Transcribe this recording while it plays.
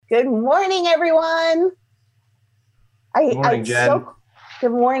Good morning, everyone. Good morning, Jen.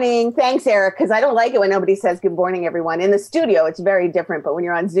 Good morning. Thanks, Erik, because I don't like it when nobody says good morning, everyone. In the studio, it's very different, but when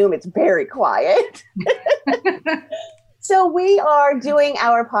you're on Zoom, it's very quiet. So we are doing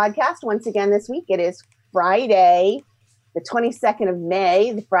our podcast once again this week. It is Friday, the 22nd of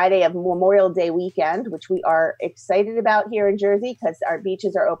May, the Friday of Memorial Day weekend, which we are excited about here in Jersey because our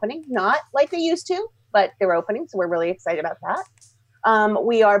beaches are opening. Not like they used to, but they're opening, so we're really excited about that.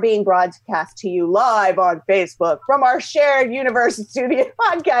 We are being broadcast to you live on Facebook from our shared universe studio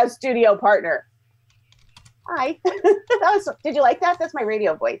podcast studio partner. Hi. Did you like that? That's my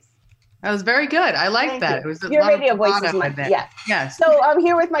radio voice. That was very good. I liked that. It was your radio voice is like that. Yeah. Yes. So I'm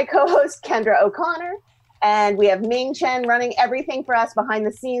here with my co-host Kendra O'Connor, and we have Ming Chen running everything for us behind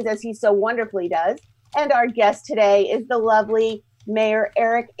the scenes as he so wonderfully does. And our guest today is the lovely Mayor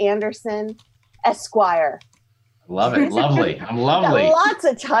Erik Anderson, Esquire. Love it. Lovely. I'm lovely. Lots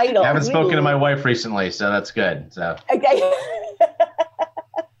of titles. I haven't spoken to my wife recently, so that's good. So okay.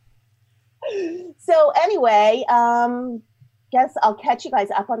 So anyway, guess I'll catch you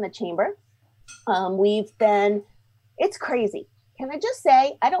guys up on the chamber. It's crazy. Can I just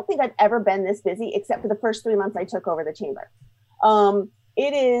say, I don't think I've ever been this busy except for the first 3 months I took over the chamber.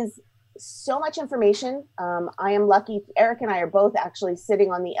 It is so much information. I am lucky. Erik and I are both actually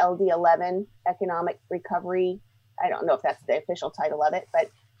sitting on the LD11 Economic Recovery. I don't know if that's the official title of it,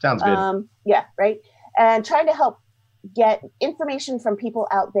 but sounds good. Yeah, right. And trying to help get information from people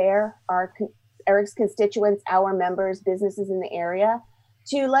out there, Erik's constituents, our members, businesses in the area,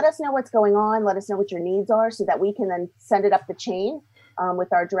 to let us know what's going on, let us know what your needs are so that we can then send it up the chain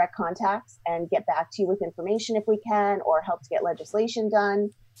with our direct contacts and get back to you with information if we can, or help to get legislation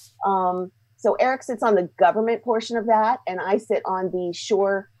done. So Erik sits on the government portion of that, and I sit on the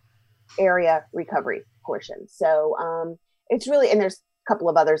shore area recovery portion. So it's really, and there's a couple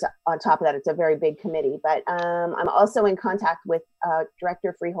of others on top of that. It's a very big committee, but I'm also in contact with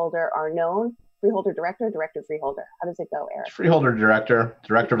Director Freeholder Arnone. Freeholder Director, Director Freeholder. How does it go, Erik? Freeholder Director,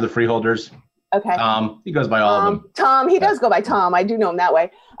 Director of the Freeholders. Okay. He goes by all of them. Tom, he does go by Tom. I do know him that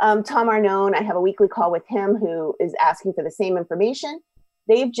way. Tom Arnone, I have a weekly call with him who is asking for the same information.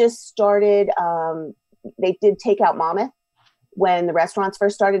 They've just started, they did Takeout Monmouth when the restaurants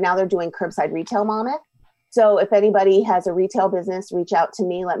first started. Now they're doing curbside retail Monmouth. So if anybody has a retail business, reach out to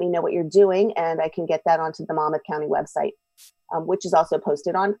me, let me know what you're doing, and I can get that onto the Monmouth County website, which is also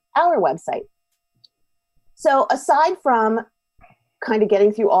posted on our website. So aside from kind of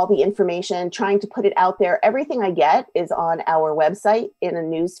getting through all the information, trying to put it out there, everything I get is on our website in a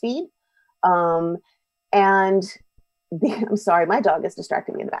news feed. I'm sorry, my dog is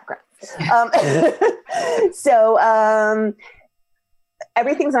distracting me in the background.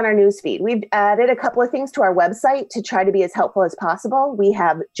 Everything's on our news feed. We've added a couple of things to our website to try to be as helpful as possible. We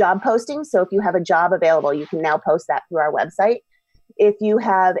have job postings. So if you have a job available, you can now post that through our website. If you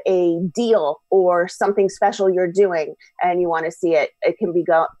have a deal or something special you're doing and you want to see it,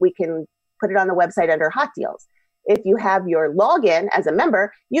 we can put it on the website under hot deals. If you have your login as a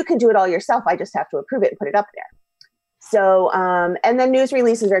member, you can do it all yourself. I just have to approve it and put it up there. So, and then news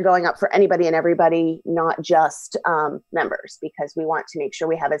releases are going up for anybody and everybody, not just members, because we want to make sure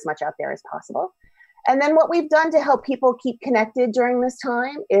we have as much out there as possible. And then what we've done to help people keep connected during this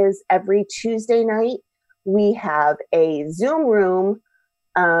time is every Tuesday night, we have a Zoom room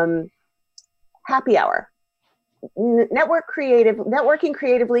happy hour. Networking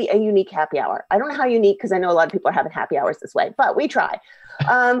creatively, a unique happy hour. I don't know how unique, because I know a lot of people are having happy hours this way, but we try.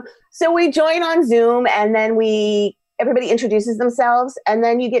 So we join on Zoom, and then everybody introduces themselves, and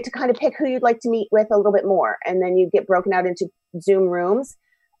then you get to kind of pick who you'd like to meet with a little bit more. And then you get broken out into Zoom rooms,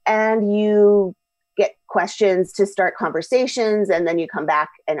 and you get questions to start conversations, and then you come back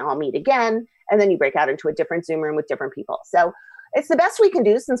and all meet again. And then you break out into a different Zoom room with different people. So it's the best we can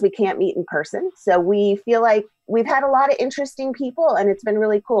do since we can't meet in person. So we feel like we've had a lot of interesting people, and it's been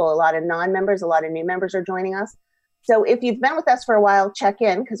really cool. A lot of non-members, a lot of new members are joining us. So if you've been with us for a while, check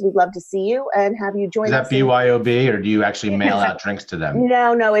in, because we'd love to see you and have you join us. Is that BYOB, or do you actually mail out drinks to them?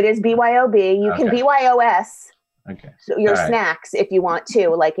 No, it is BYOB. You can BYOS. Okay. So your snacks, if you want to,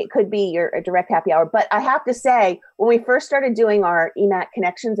 like it could be a direct happy hour. But I have to say, when we first started doing our EMAC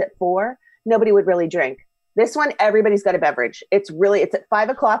connections at 4, nobody would really drink. This one, everybody's got a beverage. It's at 5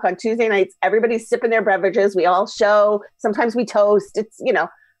 o'clock on Tuesday nights. Everybody's sipping their beverages. We all show. Sometimes we toast. It's,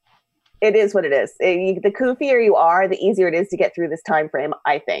 it is what it is. The koofier you are, the easier it is to get through this time frame,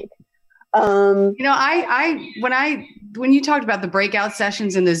 I think. When you talked about the breakout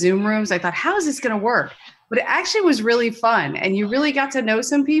sessions in the Zoom rooms, I thought, how is this going to work? But it actually was really fun, and you really got to know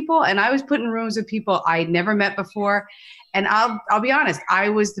some people. And I was put in rooms with people I'd never met before. And I'll be honest, I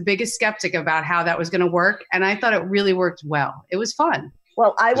was the biggest skeptic about how that was going to work. And I thought it really worked well. It was fun.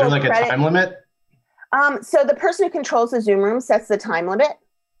 Well, Is there like a time limit? So the person who controls the Zoom room sets the time limit.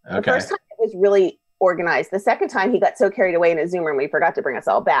 Okay. The first time it was really organized. The second time he got so carried away in his Zoom room, we forgot to bring us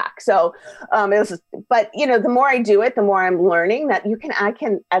all back. So it was just, but the more I do it, the more I'm learning that I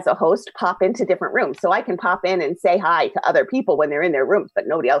can, as a host, pop into different rooms. So I can pop in and say hi to other people when they're in their rooms, but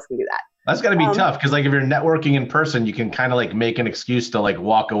nobody else can do that. That's got to be tough because like if you're networking in person, you can kind of like make an excuse to like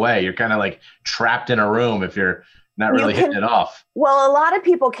walk away. You're kind of like trapped in a room if you're not really hitting it off. Well, a lot of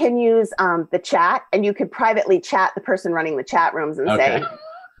people can use the chat, and you could privately chat the person running the chat rooms and say,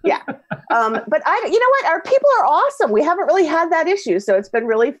 yeah. But you know what? Our people are awesome. We haven't really had that issue. So it's been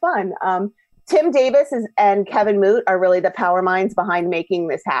really fun. Tim Davis and Kevin Moot are really the power minds behind making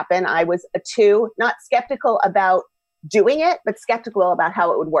this happen. I was not skeptical about doing it, but skeptical about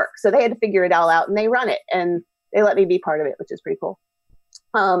how it would work. So they had to figure it all out, and they run it, and they let me be part of it, which is pretty cool.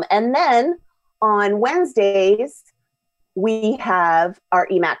 And then on Wednesdays, we have our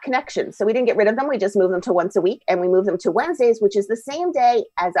EMAC connections. So we didn't get rid of them. We just moved them to once a week, and we moved them to Wednesdays, which is the same day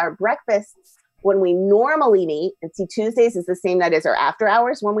as our breakfasts when we normally meet. And see, Tuesdays is the same night as our after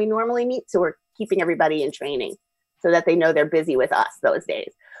hours when we normally meet. So we're keeping everybody in training so that they know they're busy with us those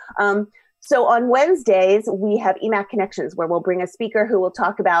days. So on Wednesdays, we have EMAC connections where we'll bring a speaker who will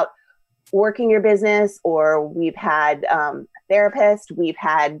talk about working your business, or we've had therapist, we've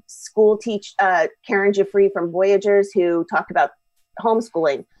had school Karen Jeffrey from Voyagers who talked about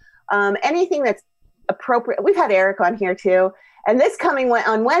homeschooling, anything that's appropriate. We've had Erik on here too. And this coming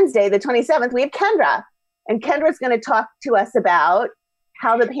on Wednesday, the 27th, we have Kendra, and Kendra's going to talk to us about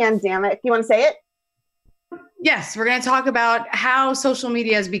how the pandemic, you want to say it? Yes, we're going to talk about how social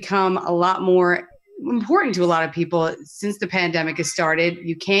media has become a lot more important to a lot of people since the pandemic has started.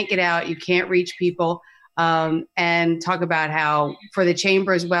 You can't get out, you can't reach people, and talk about how for the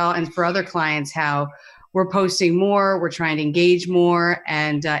chamber as well and for other clients, how we're posting more, we're trying to engage more.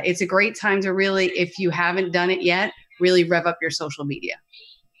 And it's a great time to really, if you haven't done it yet, really rev up your social media.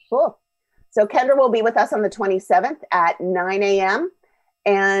 Cool. So Kendra will be with us on the 27th at 9 a.m.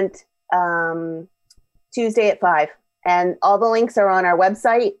 and Tuesday at 5. And all the links are on our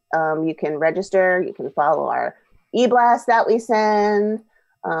website. You can register. You can follow our e-blast that we send.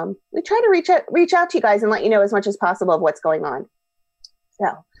 We try to reach out to you guys and let you know as much as possible of what's going on.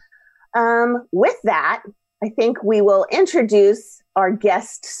 So with that, I think we will introduce our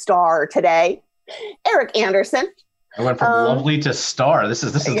guest star today, Erik Anderson. I went from lovely to star. This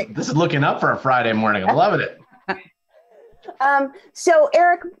is looking up for a Friday morning. I'm loving it. So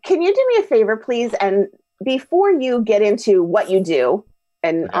Erik, can you do me a favor, please? And before you get into what you do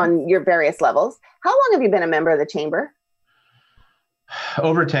and on your various levels, how long have you been a member of the chamber?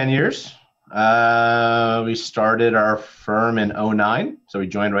 Over 10 years. We started our firm in 2009, so we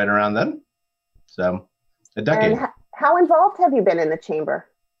joined right around then. So a decade. And how involved have you been in the chamber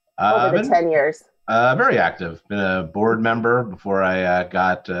over the 10 years? Very active. Been a board member before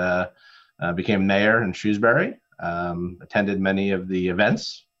I became mayor in Shrewsbury. Attended many of the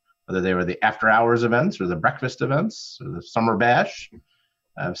events, whether they were the after hours events or the breakfast events or the summer bash.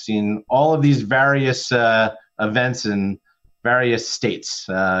 I've seen all of these various events in various states,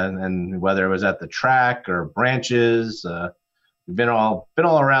 and whether it was at the track or branches, we've been all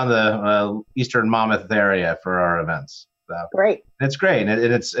around the eastern Monmouth area for our events. So great. It's great, and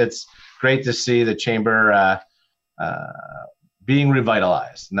it's great to see the chamber being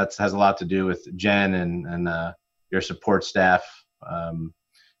revitalized, and that has a lot to do with Jen and your support staff.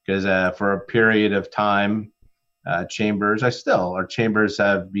 Because for a period of time, our chambers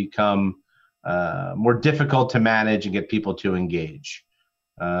have become more difficult to manage and get people to engage.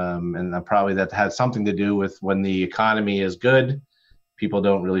 And probably that had something to do with when the economy is good, people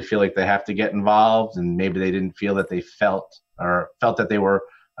don't really feel like they have to get involved, and maybe they didn't feel that they felt that they were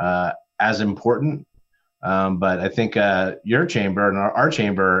as important. But I think your chamber and our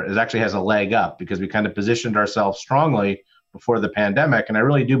chamber actually has a leg up because we kind of positioned ourselves strongly before the pandemic. And I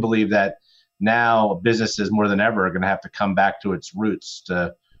really do believe that now businesses more than ever are going to have to come back to its roots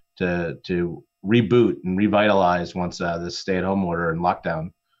to reboot and revitalize once this stay-at-home order and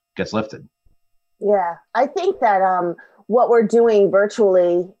lockdown gets lifted. Yeah, I think that what we're doing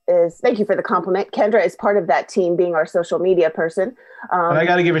virtually is, thank you for the compliment. Kendra is part of that team, being our social media person. And I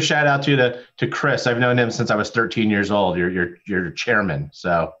got to give a shout out to Chris. I've known him since I was 13 years old. You're chairman.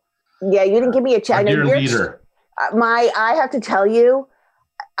 So yeah, you didn't give me a chat. Dear leader. I have to tell you,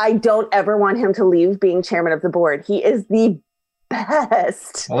 I don't ever want him to leave being chairman of the board. He is the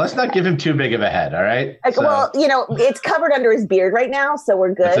best. Well, let's not give him too big of a head. All right. Well, it's covered under his beard right now, so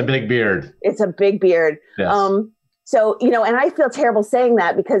we're good. It's a big beard. It's a big beard. Yes. So, and I feel terrible saying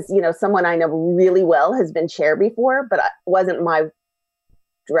that because, someone I know really well has been chair before, but wasn't my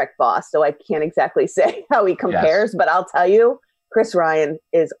direct boss. So I can't exactly say how he compares, but I'll tell you, Chris Ryan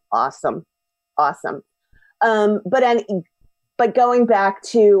is awesome. Awesome. But going back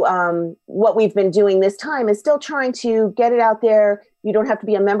to what we've been doing this time is still trying to get it out there. You don't have to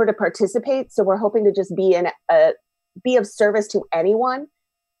be a member to participate. So we're hoping to just be be of service to anyone,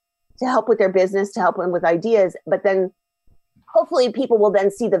 to help with their business, to help them with ideas. But then hopefully people will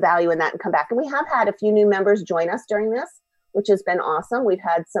then see the value in that and come back. And we have had a few new members join us during this, which has been awesome. We've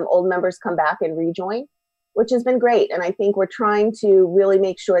had some old members come back and rejoin, which has been great. And I think we're trying to really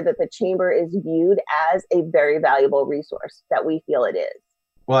make sure that the chamber is viewed as a very valuable resource that we feel it is.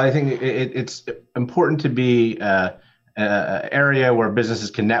 Well, I think it's important to be an area where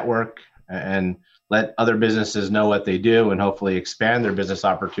businesses can network and let other businesses know what they do and hopefully expand their business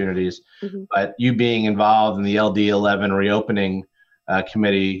opportunities. Mm-hmm. But you being involved in the LD11 reopening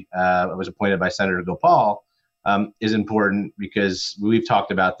committee, was appointed by Senator Gopal, is important because we've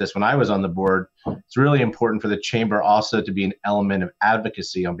talked about this when I was on the board. It's really important for the chamber also to be an element of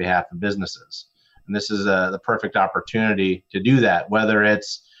advocacy on behalf of businesses. And this is the perfect opportunity to do that, whether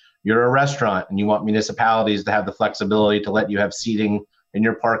it's you're a restaurant and you want municipalities to have the flexibility to let you have seating in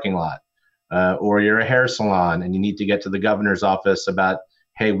your parking lot, or you're a hair salon and you need to get to the governor's office about,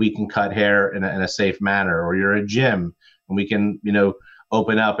 hey, we can cut hair in a safe manner, or you're a gym and we can,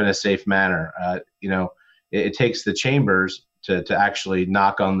 open up in a safe manner. It takes the chambers to actually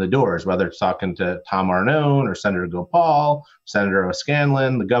knock on the doors, whether it's talking to Tom Arnone or Senator Gopal, Senator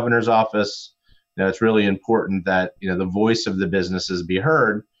O'Scanlan, the governor's office. It's really important that, the voice of the businesses be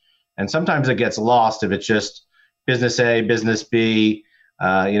heard. And sometimes it gets lost if it's just business A, business B.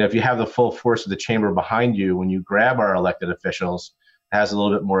 If you have the full force of the chamber behind you, when you grab our elected officials, it has a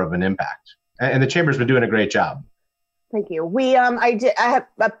little bit more of an impact. And the chamber's been doing a great job. Thank you. I have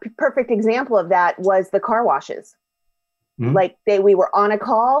a perfect example of that was the car washes. Mm-hmm. We were on a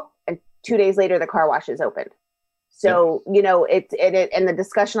call and 2 days later, the car washes opened. So, yep. And the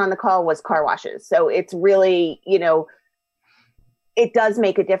discussion on the call was car washes. So it's really, it does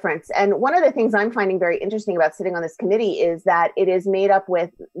make a difference. And one of the things I'm finding very interesting about sitting on this committee is that it is made up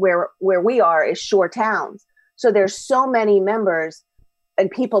with where we are is shore towns. So there's so many members and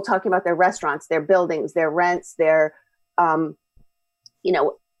people talking about their restaurants, their buildings, their rents, their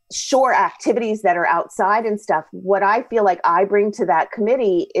shore activities that are outside and stuff. What I feel like I bring to that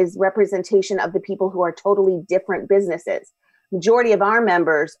committee is representation of the people who are totally different businesses. Majority of our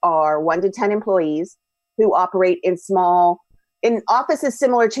members are 1 to 10 employees who operate in offices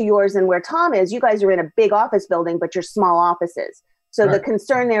similar to yours and where Tom is. You guys are in a big office building, but you're small offices. So right. The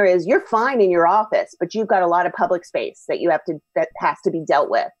concern there is you're fine in your office, but you've got a lot of public space that that has to be dealt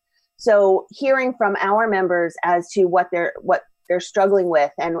with. So hearing from our members as to what they're struggling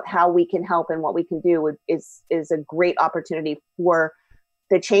with and how we can help and what we can do is a great opportunity for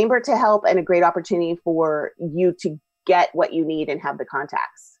the chamber to help and a great opportunity for you to get what you need and have the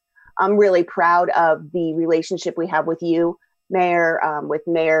contacts. I'm really proud of the relationship we have with you, Mayor, with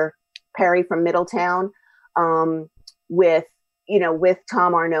Mayor Perry from Middletown, with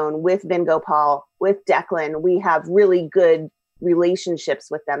Tom Arnone, with Vin Gopal, with Declan. We have really good relationships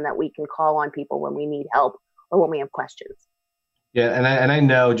with them that we can call on people when we need help or when we have questions. Yeah, and I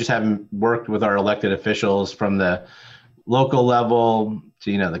know, just having worked with our elected officials from the local level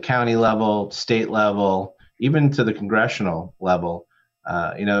to the county level, state level, even to the congressional level,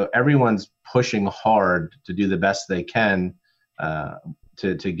 everyone's pushing hard to do the best they can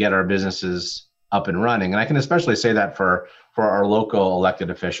to get our businesses up and running. And I can especially say that for our local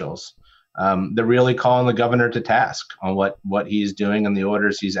elected officials. They're really calling the governor to task on what he's doing and the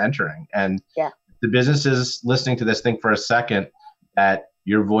orders he's entering. And the businesses listening to this, think for a second that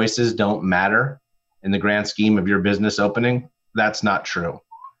your voices don't matter in the grand scheme of your business opening. That's not true.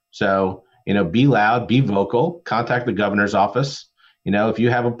 So, be loud, be vocal, contact the governor's office. If you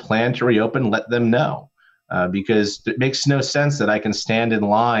have a plan to reopen, let them know, because it makes no sense that I can stand in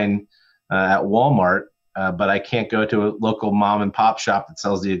line at Walmart, but I can't go to a local mom and pop shop that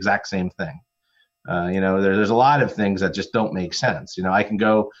sells the exact same thing. There's a lot of things that just don't make sense. I can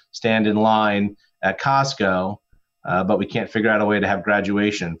go stand in line at Costco, but we can't figure out a way to have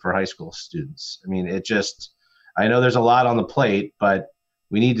graduation for high school students. I know there's a lot on the plate, but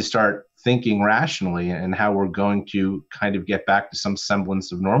we need to start thinking rationally and how we're going to kind of get back to some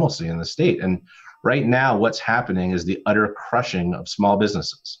semblance of normalcy in the state. And right now, what's happening is the utter crushing of small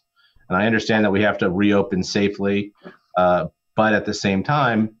businesses. And I understand that we have to reopen safely, but at the same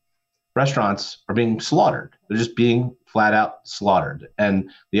time, restaurants are being slaughtered. They're just being flat out slaughtered.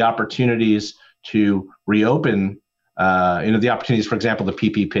 And the opportunities to reopen The opportunities, for example, the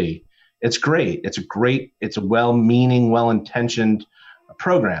PPP. It's great. It's a well-meaning, well-intentioned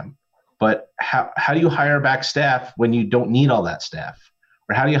program. But how do you hire back staff when you don't need all that staff?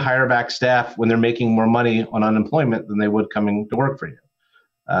 Or how do you hire back staff when they're making more money on unemployment than they would coming to work for you?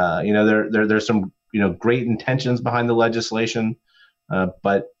 There's some great intentions behind the legislation,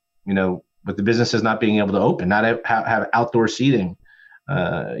 but with the businesses not being able to open, not have outdoor seating,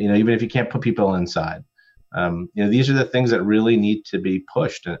 even if you can't put people inside, these are the things that really need to be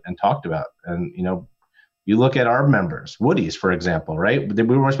pushed and talked about. And you look at our members, Woody's, for example, right? We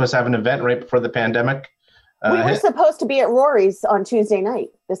were supposed to have an event right before the pandemic. We were supposed to be at Rory's on Tuesday night,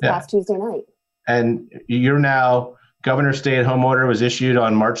 past Tuesday night. And you're now, governor's stay-at-home order was issued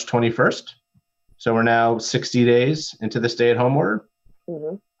on March 21st. So we're now 60 days into the stay-at-home order.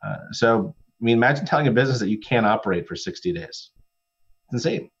 Mm-hmm. So, imagine telling a business that you can't operate for 60 days. It's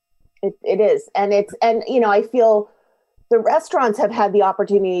insane. It is. And I feel the restaurants have had the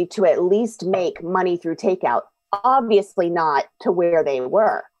opportunity to at least make money through takeout, obviously not to where they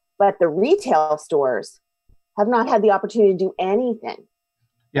were, but the retail stores have not had the opportunity to do anything.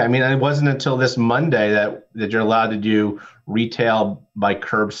 Yeah, it wasn't until this Monday that you're allowed to do retail by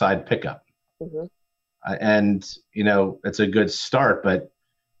curbside pickup. Mm-hmm. And it's a good start, but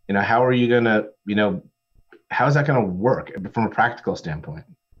how are you going to, how is that going to work from a practical standpoint?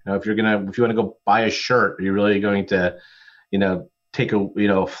 If you want to go buy a shirt, are you really going to, take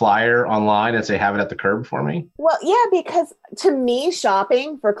a flyer online and say, have it at the curb for me? Well, yeah, because to me,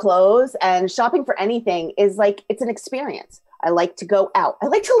 shopping for clothes and shopping for anything is it's an experience. I like to go out. I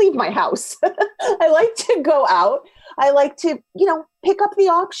like to leave my house. I like to go out. I like to, pick up the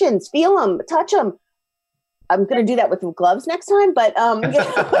options, feel them, touch them. I'm going to do that with gloves next time, but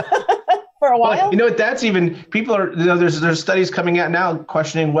for a while. Well, that's even, people are, there's studies coming out now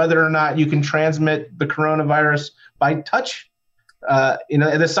questioning whether or not you can transmit the coronavirus by touch.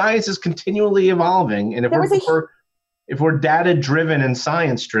 The science is continually evolving. And if we're data driven and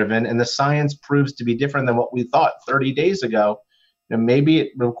science driven, and the science proves to be different than what we thought 30 days ago, maybe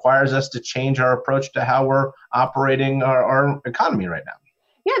it requires us to change our approach to how we're operating our economy right now.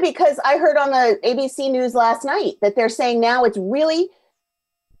 Yeah, because I heard on the ABC News last night that they're saying now it's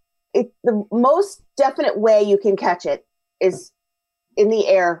the most definite way you can catch it is in the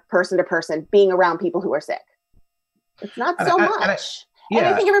air, person to person, being around people who are sick. It's not so much. And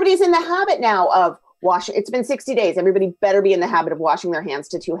I think everybody's in the habit now of washing. It's been 60 days. Everybody better be in the habit of washing their hands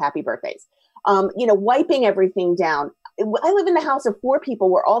to 2 happy birthdays. Wiping everything down. I live in the house of 4 people.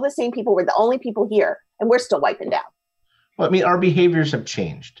 We're all the same people. We're the only people here, and we're still wiping down. Well, our behaviors have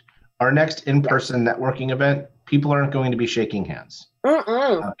changed. Our next in-person networking event, people aren't going to be shaking hands.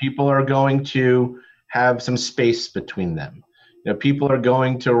 People are going to have some space between them. People are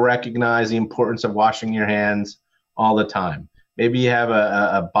going to recognize the importance of washing your hands all the time. Maybe you have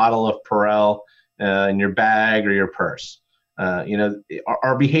a bottle of Perel in your bag or your purse.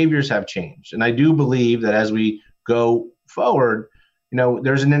 Our behaviors have changed. And I do believe that as we go forward,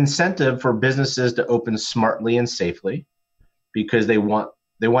 there's an incentive for businesses to open smartly and safely because they want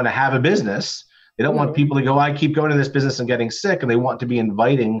to have a business. They don't want people to go, I keep going to this business and getting sick, and they want to be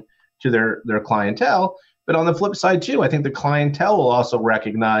inviting to their clientele. But on the flip side too, I think the clientele will also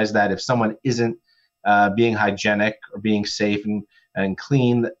recognize that if someone isn't being hygienic or being safe and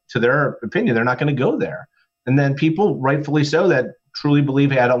clean, to their opinion, they're not going to go there. And then people, rightfully so, that truly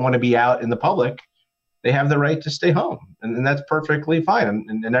believe, hey, I don't want to be out in the public, they have the right to stay home. And that's perfectly fine.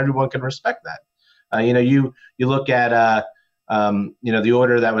 And everyone can respect that. You look at, the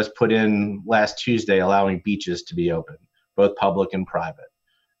order that was put in last Tuesday allowing beaches to be open, both public and private.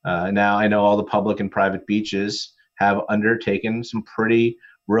 Now, I know all the public and private beaches have undertaken some pretty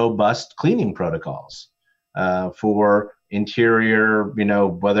robust cleaning protocols for interior,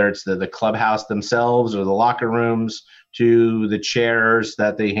 whether it's the clubhouse themselves or the locker rooms to the chairs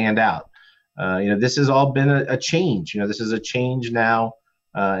that they hand out. This has all been a change. This is a change now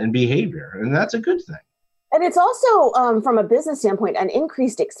in behavior, and that's a good thing. And it's also, from a business standpoint, an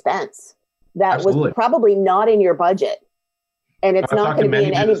increased expense that Absolutely. Was probably not in your budget. And it's not going to be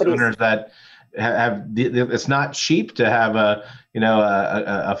in anybody's. Owners that have it's not cheap to have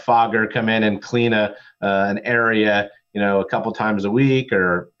a fogger come in and clean an area, a couple times a week,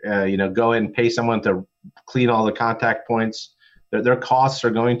 or go in and pay someone to clean all the contact points. Their costs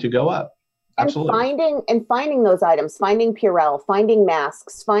are going to go up. Absolutely. And finding those items, finding Purell, finding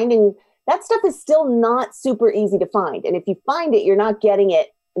masks, that stuff is still not super easy to find. And if you find it, you're not getting it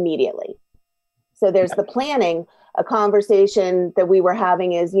immediately. So there's the planning. A conversation that we were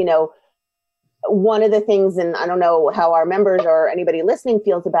having is, one of the things, and I don't know how our members or anybody listening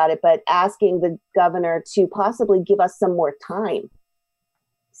feels about it, but asking the governor to possibly give us some more time,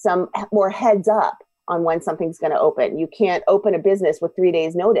 some more heads up on when something's going to open. You can't open a business with 3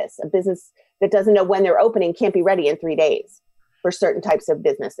 days notice. A business that doesn't know when they're opening can't be ready in 3 days for certain types of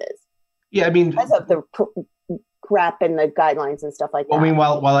businesses. Yeah, I mean, because of the crap and the guidelines and stuff like that. I mean,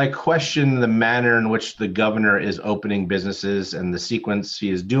 while I question the manner in which the governor is opening businesses and the sequence he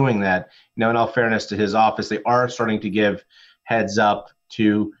is doing that, in all fairness to his office, they are starting to give heads up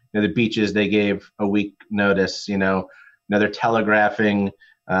to the beaches. They gave a week notice. They're telegraphing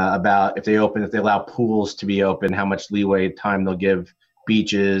about if they allow pools to be open, how much leeway time they'll give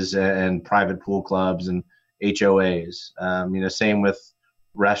beaches and private pool clubs and HOAs. Same with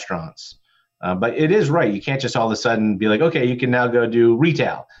restaurants. But it is right. You can't just all of a sudden be like, okay, you can now go do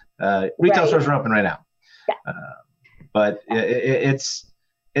retail. Retail stores are open right now. Yeah. But it's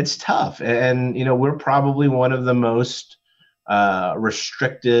tough. And, we're probably one of the most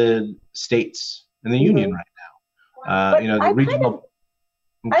restricted states in the union right now. The regional.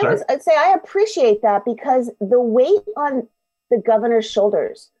 I'd say I appreciate that, because the weight on the governor's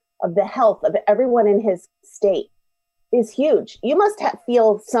shoulders of the health of everyone in his state is huge. You must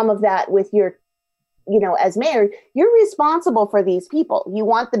feel some of that with your, as mayor. You're responsible for these people.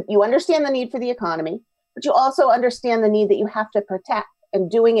 You understand the need for the economy, but you also understand the need that you have to protect,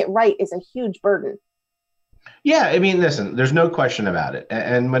 and doing it right is a huge burden. Yeah, I mean, listen, there's no question about it.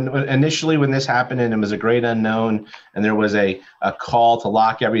 And when initially when this happened and it was a great unknown and there was a call to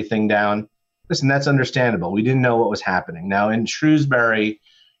lock everything down, listen, that's understandable. We didn't know what was happening. Now in Shrewsbury,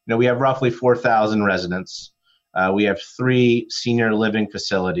 we have roughly 4,000 residents. We have 3 senior living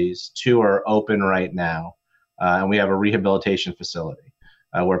facilities. 2 are open right now. And we have a rehabilitation facility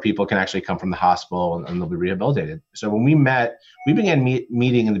where people can actually come from the hospital and they'll be rehabilitated. So when we met, we began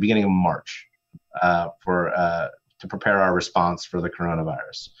meeting in the beginning of March to prepare our response for the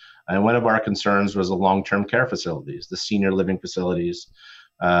coronavirus. And one of our concerns was the long-term care facilities, the senior living facilities,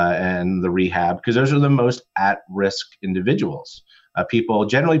 and the rehab, because those are the most at-risk individuals.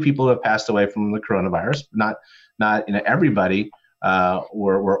 Generally people who have passed away from the coronavirus, not everybody,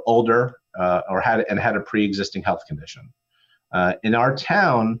 were older or had a pre-existing health condition. In our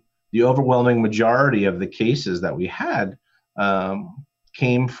town, the overwhelming majority of the cases that we had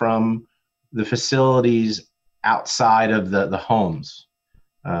came from the facilities outside of the homes.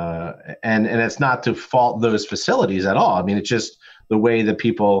 And it's not to fault those facilities at all. I mean, it's just the way that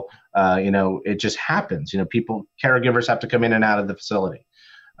people, it just happens. Caregivers have to come in and out of the facility.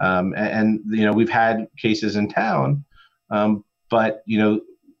 We've had cases in town, but,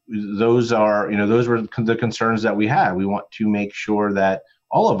 those were the concerns that we had. We want to make sure that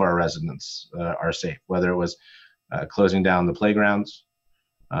all of our residents are safe, whether it was closing down the playgrounds,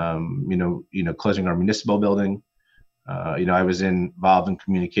 closing our municipal building. I was involved in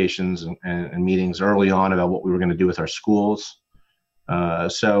communications and meetings early on about what we were going to do with our schools.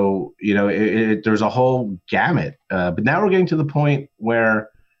 There's a whole gamut. But now we're getting to the point where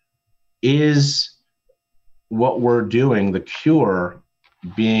is what we're doing, the cure,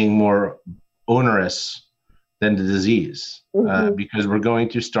 being more onerous than the disease? Because we're going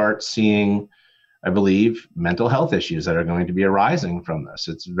to start seeing, I believe, mental health issues that are going to be arising from this.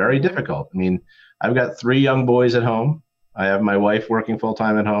 It's very difficult. I mean, I've got 3 young boys at home. I have my wife working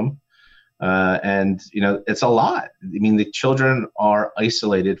full-time at home. And it's a lot. I mean, the children are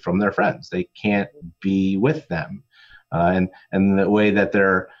isolated from their friends. They can't be with them. And the way that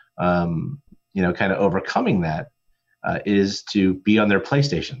they're, kind of overcoming that is to be on their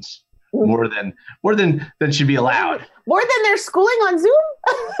PlayStations more than should be allowed. More than they're schooling on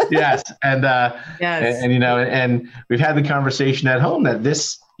Zoom. Yes. And, yes. And we've had the conversation at home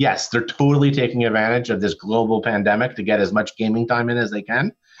that yes, they're totally taking advantage of this global pandemic to get as much gaming time in as they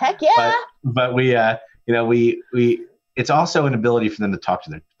can. Heck yeah. But we it's also an ability for them to talk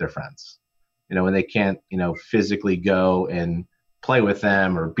to their friends, when they can't, physically go and play with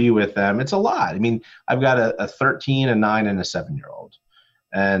them or be with them. It's a lot. I mean, I've got a 13, a 9, and a 7-year-old.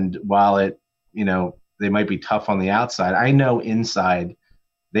 And while they might be tough on the outside, I know inside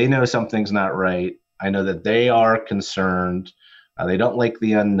they know something's not right. I know that they are concerned. They don't like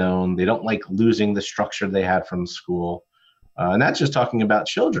the unknown. They don't like losing the structure they had from school. And that's just talking about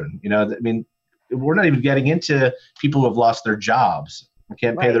children. I mean, we're not even getting into people who have lost their jobs and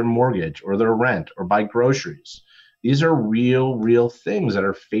can't pay their mortgage or their rent or buy groceries. These are real things that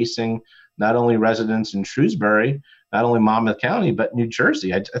are facing not only residents in Shrewsbury, not only Monmouth County, but New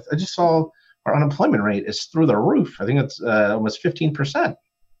Jersey. I just saw our unemployment rate is through the roof. I think it's almost 15%.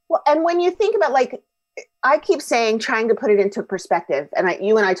 Well, and when you think about I keep saying, trying to put it into perspective. And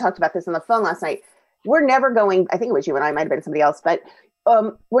you and I talked about this on the phone last night. We're never going, I think it was you and I, might have been somebody else, but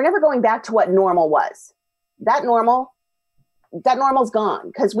we're never going back to what normal was. That normal's gone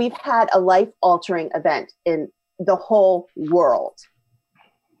because we've had a life-altering event in the whole world.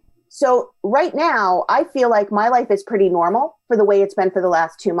 So right now, I feel like my life is pretty normal for the way it's been for the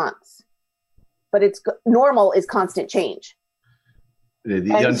last 2 months. But normal is constant change.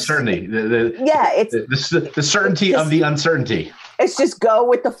 The uncertainty. The certainty of the uncertainty. It's just go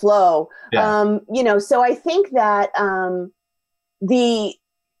with the flow. Yeah. So I think that and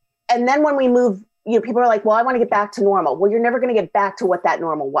then when we move, people are like, well, I want to get back to normal. Well, you're never going to get back to what that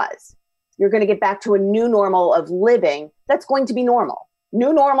normal was. You're going to get back to a new normal of living. That's going to be normal.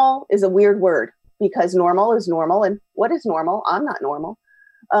 New normal is a weird word because normal is normal. And what is normal? I'm not normal.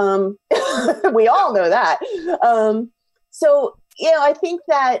 We all know that. So, I think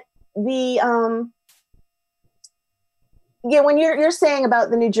that when you're saying about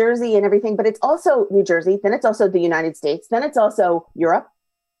the New Jersey and everything, but it's also New Jersey, then it's also the United States, then it's also Europe,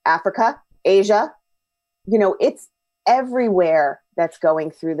 Africa, Asia, it's everywhere that's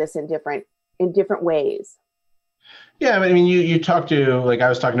going through this in different ways. Yeah. I mean, you talk to, I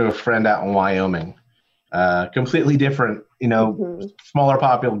was talking to a friend out in Wyoming, completely different, smaller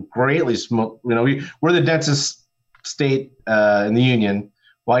population, greatly small, we're the densest state in the union.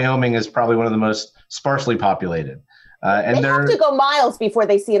 Wyoming is probably one of the most sparsely populated. And they have to go miles before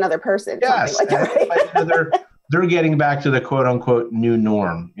they see another person. Yes. Like that, right? They're getting back to the quote unquote new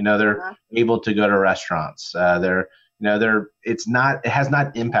norm. They're able to go to restaurants. It has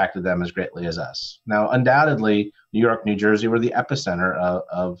not impacted them as greatly as us. Now, undoubtedly, New York, New Jersey were the epicenter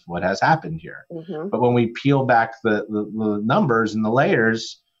of what has happened here. Mm-hmm. But when we peel back the numbers and the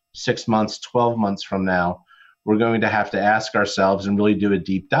layers, 6 months, 12 months from now, we're going to have to ask ourselves and really do a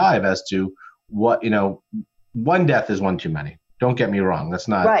deep dive as to what, one death is one too many. Don't get me wrong. That's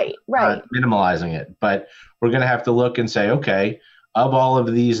not, not minimalizing it, but we're going to have to look and say, okay, of all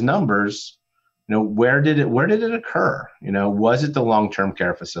of these numbers, where did it occur? Was it the long-term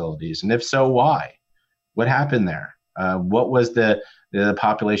care facilities? And if so, why? What happened there? What was the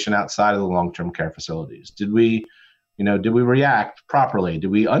population outside of the long-term care facilities? Did we react properly? Did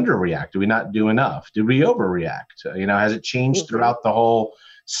we underreact? Did we not do enough? Did we overreact? Has it changed throughout the whole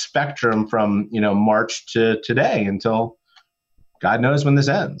spectrum from, March to today until God knows when this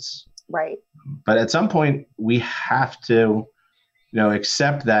ends? Right. But at some point we have to,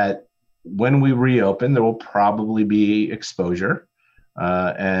 accept that when we reopen, there will probably be exposure,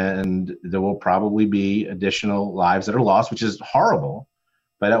 and there will probably be additional lives that are lost, which is horrible.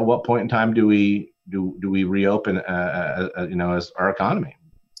 But at what point in time do we reopen, as our economy?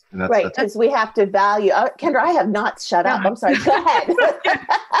 And that's because we have to value. Kendra, I have not shut up. I'm sorry. Go ahead.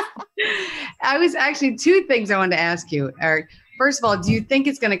 I was actually 2 things I wanted to ask you, Erik. First of all, do you think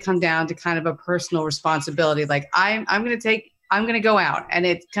it's going to come down to kind of a personal responsibility? Like I'm going to go out, and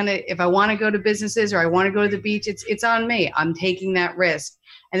it's kind of, if I want to go to businesses or I want to go to the beach, it's on me. I'm taking that risk.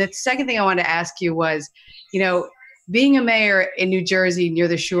 And the second thing I wanted to ask you was, being a mayor in New Jersey near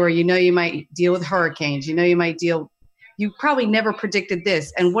the shore, you might deal with hurricanes, you probably never predicted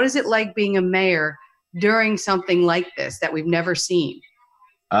this. And what is it like being a mayor during something like this that we've never seen?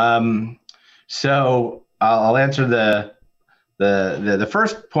 So I'll answer the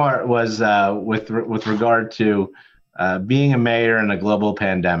first part was with regard to being a mayor in a global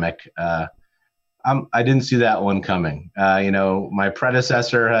pandemic. I didn't see that one coming. My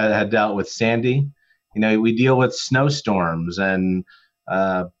predecessor had dealt with Sandy. We deal with snowstorms and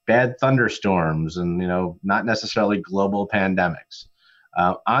bad thunderstorms and, not necessarily global pandemics.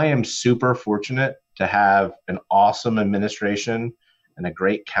 I am super fortunate to have an awesome administration and a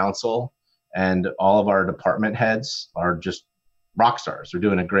great council, and all of our department heads are just rock stars. They're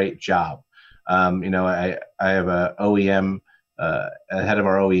doing a great job. I have a OEM, a head of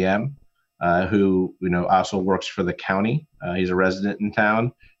our OEM, who, also works for the county. He's a resident in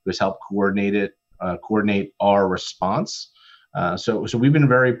town who has helped coordinate our response. So we've been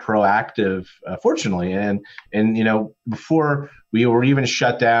very proactive, fortunately. And before we were even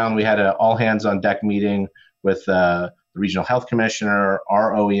shut down, we had an all hands on deck meeting with the regional health commissioner,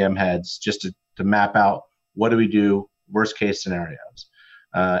 our OEM heads, just to map out what do we do, worst case scenarios.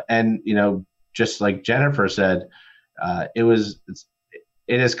 And just like Jennifer said,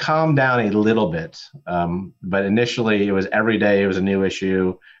 it has calmed down a little bit. But initially it was every day, it was a new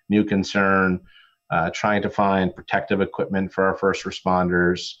issue, new concern, trying to find protective equipment for our first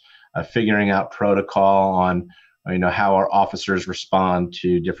responders, figuring out protocol on, how our officers respond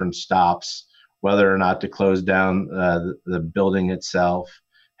to different stops, whether or not to close down the building itself,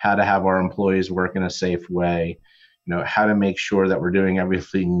 how to have our employees work in a safe way, how to make sure that we're doing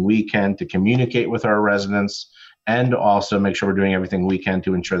everything we can to communicate with our residents, and also make sure we're doing everything we can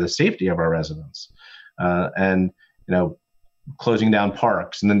to ensure the safety of our residents. And closing down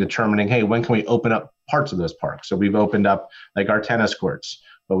parks and then determining, hey, when can we open up parts of those parks? So we've opened up like our tennis courts,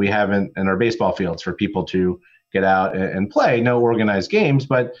 but we haven't in our baseball fields for people to get out and play. No organized games,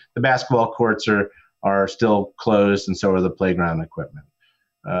 but the basketball courts are still closed, and so are the playground equipment.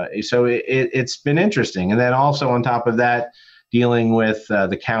 So it's been interesting. And then also on top of that, dealing with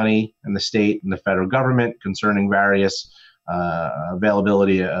the county and the state and the federal government concerning various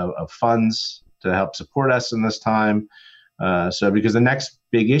availability of funds to help support us in this time. So because the next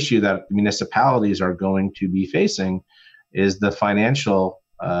big issue that municipalities are going to be facing is the financial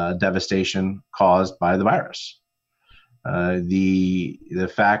devastation caused by the virus.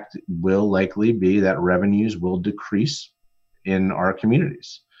 The fact will likely be that revenues will decrease in our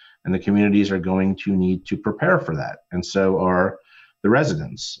communities, and the communities are going to need to prepare for that, and so are the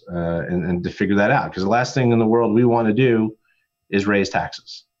residents, and to figure that out. Because the last thing in the world we want to do is raise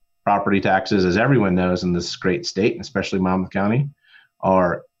taxes. Property taxes, as everyone knows in this great state, especially Monmouth County,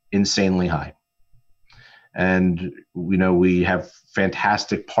 are insanely high. And we have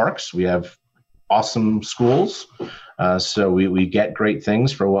fantastic parks. We have awesome schools. So we get great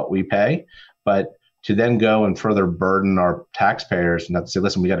things for what we pay. But to then go and further burden our taxpayers, not to say,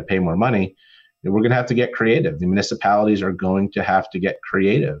 listen, we got to pay more money, we're going to have to get creative. The municipalities are going to have to get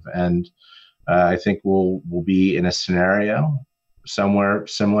creative. And I think we'll be in a scenario somewhere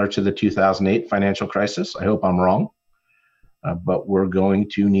similar to the 2008 financial crisis. I hope I'm wrong. But we're going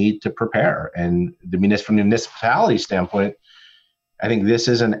to need to prepare. And from the municipality standpoint, I think this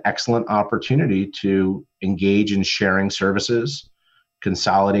is an excellent opportunity to engage in sharing services,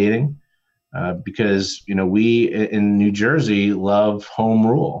 consolidating, because we in New Jersey love home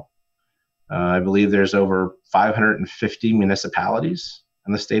rule. I believe there's over 550 municipalities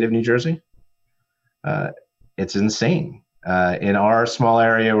in the state of New Jersey. It's insane. In our small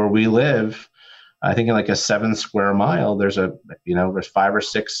area where we live, I think in like a 7 square mile, there's there's $5 or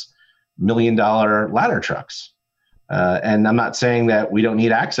 $6 million ladder trucks. And I'm not saying that we don't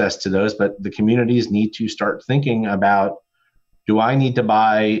need access to those, but the communities need to start thinking about, do I need to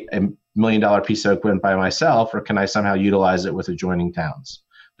buy a $1 million piece of equipment by myself, or can I somehow utilize it with adjoining towns?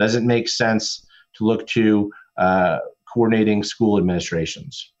 Does it make sense to look to coordinating school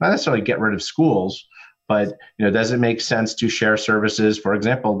administrations? Not necessarily get rid of schools, but does it make sense to share services? For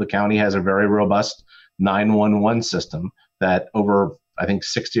example, the county has a very robust 911 system that over, I think,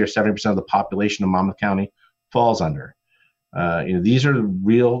 60 or 70% of the population of Monmouth County falls under. These are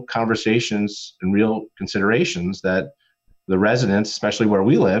real conversations and real considerations that the residents, especially where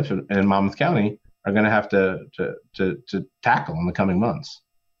we live in Monmouth County, are going to have to tackle in the coming months.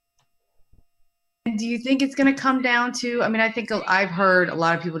 And do you think it's going to come down to, I think I've heard a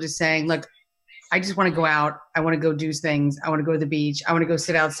lot of people just saying, look, I just want to go out. I want to go do things. I want to go to the beach. I want to go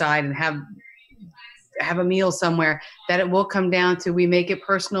sit outside and have a meal somewhere. That it will come down to, we make it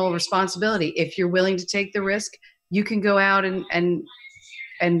personal responsibility. If you're willing to take the risk, you can go out and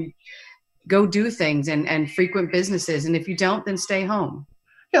go do things and frequent businesses. And if you don't, then stay home.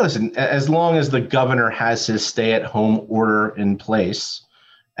 Yeah, listen, as long as the governor has his stay-at-home order in place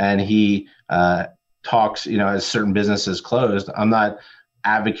and he talks, as certain businesses closed, I'm not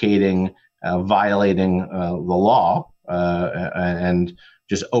advocating violating the law and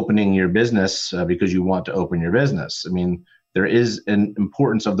just opening your business because you want to open your business. There is an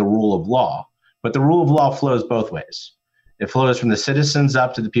importance of the rule of law, but the rule of law flows both ways. It flows from the citizens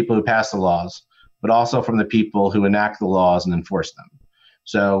up to the people who pass the laws, but also from the people who enact the laws and enforce them.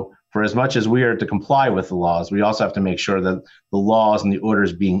 So for as much as we are to comply with the laws, we also have to make sure that the laws and the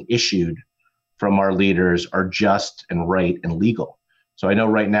orders being issued from our leaders are just and right and legal. So I know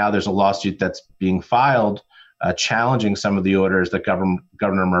right now there's a lawsuit that's being filed challenging some of the orders that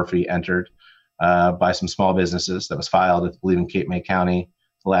Governor Murphy entered by some small businesses that was filed, I believe, in Cape May County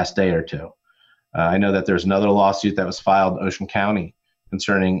the last day or two. I know that there's another lawsuit that was filed in Ocean County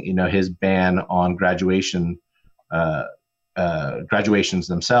concerning, his ban on graduations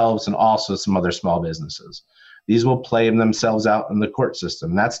themselves, and also some other small businesses. These will play themselves out in the court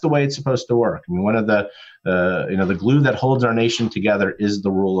system. That's the way it's supposed to work. One of the glue that holds our nation together is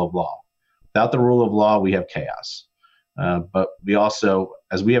the rule of law. Without the rule of law, we have chaos. But we also,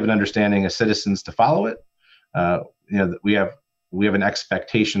 as we have an understanding as citizens to follow it, we have an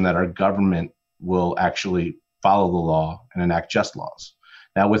expectation that our government will actually follow the law and enact just laws.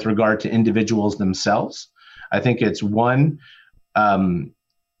 Now, with regard to individuals themselves, I think it's one,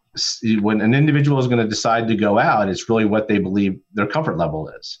 when an individual is going to decide to go out, it's really what they believe their comfort level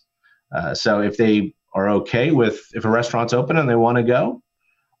is. So if they are okay with if a restaurant's open and they want to go,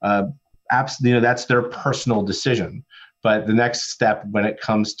 absolutely, that's their personal decision. But the next step when it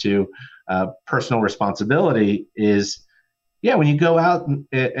comes to personal responsibility is, when you go out,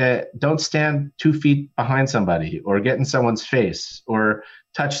 don't stand 2 feet behind somebody or get in someone's face or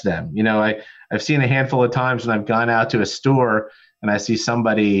touch them. I've seen a handful of times when I've gone out to a store and I see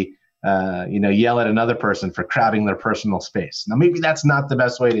somebody, yell at another person for crowding their personal space. Now, maybe that's not the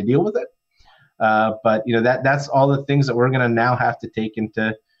best way to deal with it. But that's all the things that we're going to now have to take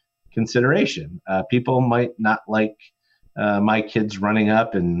into consideration. People might not like my kids running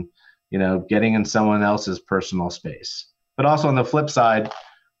up and, getting in someone else's personal space. But also on the flip side,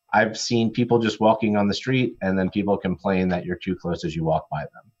 I've seen people just walking on the street and then people complain that you're too close as you walk by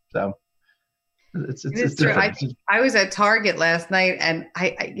them. So it's true. I was at Target last night, and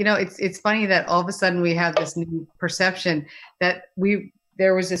it's funny that all of a sudden we have this new perception that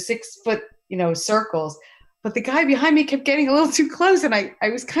there was a 6 foot, circles, but the guy behind me kept getting a little too close, and I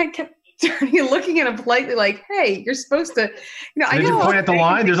was kept turning and looking at him politely, like, "Hey, you're supposed to," Did you point at the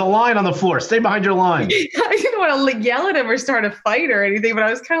line? There's a line on the floor. Stay behind your line. I didn't want to yell at him or start a fight or anything, but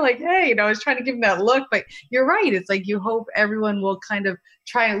I was kind of like, "Hey," I was trying to give him that look. But you're right. It's like you hope everyone will kind of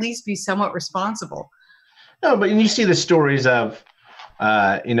try and at least be somewhat responsible. No, but you see the stories of,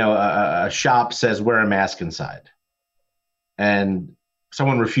 a shop says wear a mask inside, and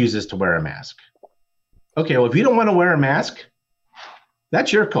someone refuses to wear a mask. Okay, well, if you don't want to wear a mask,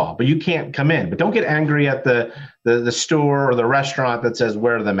 that's your call, but you can't come in. But don't get angry at the store or the restaurant that says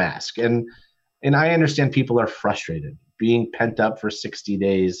wear the mask. And I understand people are frustrated. Being pent up for 60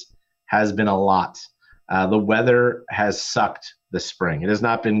 days has been a lot. The weather has sucked this spring. It has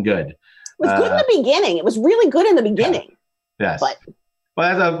not been good. It was good in the beginning. It was really good in the beginning. Yes.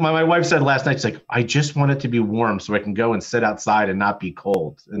 But as my wife said last night, she's like, I just want it to be warm so I can go and sit outside and not be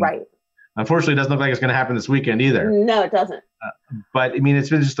cold. And right. Unfortunately, it doesn't look like it's going to happen this weekend either. No, it doesn't. But it's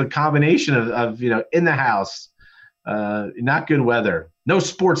been just a combination of in the house, not good weather, no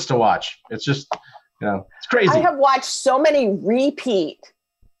sports to watch. It's just, it's crazy. I have watched so many repeat.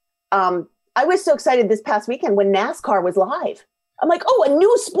 I was so excited this past weekend when NASCAR was live. I'm like, oh, a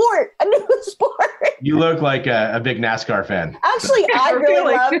new sport. You look like a big NASCAR fan. Actually,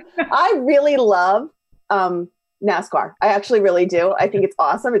 I really love NASCAR. I actually really do. I think it's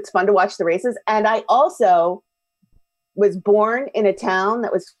awesome. It's fun to watch the races. And I also was born in a town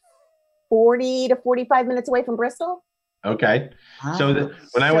that was 40 to 45 minutes away from Bristol. Okay. So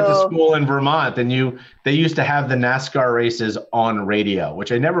when I went to school in Vermont, then they used to have the NASCAR races on radio,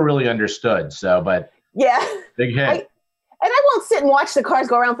 which I never really understood. So, but yeah, big hit. I won't sit and watch the cars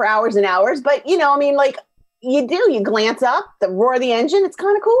go around for hours and hours, but you glance up, the roar of the engine. It's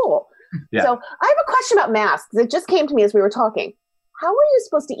kind of cool. Yeah. So I have a question about masks. It just came to me as we were talking. How are you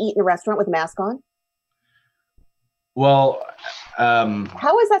supposed to eat in a restaurant with a mask on? Well,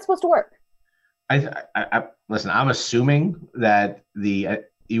 how is that supposed to work? I listen, I'm assuming that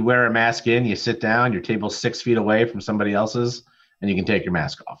you wear a mask in, you sit down, your table's 6 feet away from somebody else's, and you can take your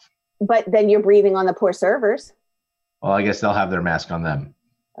mask off. But then you're breathing on the poor servers. Well, I guess they'll have their mask on them.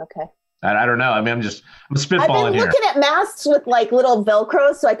 Okay. I don't know. I'm spitballing here. I've been looking at masks with like little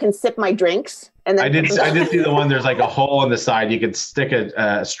Velcros so I can sip my drinks. And then I did see the one. There's like a hole in the side you could stick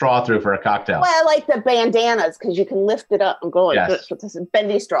a straw through for a cocktail. Well, I like the bandanas because you can lift it up and go like this with this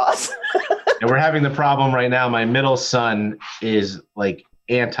bendy straws. And we're having the problem right now. My middle son is like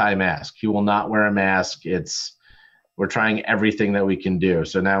anti-mask. He will not wear a mask. We're trying everything that we can do.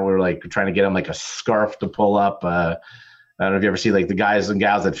 So now we're like trying to get him like a scarf to pull up. I don't know if you ever see like the guys and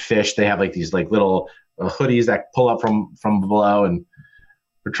gals that fish. They have like these like little hoodies that pull up from below, and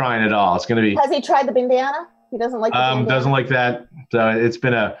we're trying it all. It's going to be. Has he tried the bandana? He doesn't like the bandana? Doesn't like that. So it's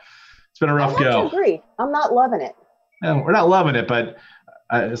been a rough go. I agree. I'm not loving it. No, we're not loving it, but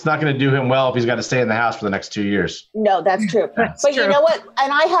it's not going to do him well if he's got to stay in the house for the next 2 years. No, that's true. But true. You know what?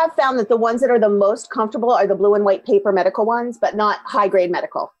 And I have found that the ones that are the most comfortable are the blue and white paper medical ones, but not high grade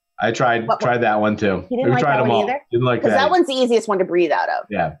medical. I tried that one too. You didn't like that one either? Didn't like that. Because that one's the easiest one to breathe out of.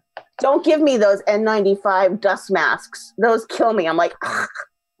 Yeah. Don't give me those N95 dust masks. Those kill me. I'm like, ugh.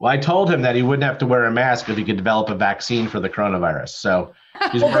 Well, I told him that he wouldn't have to wear a mask if he could develop a vaccine for the coronavirus. So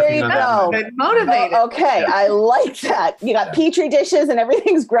he's working on that. Motivated. Okay, I like that. You got petri dishes and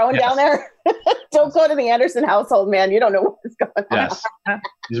everything's growing down there. Don't go to the Anderson household, man. You don't know what's going on. Yes.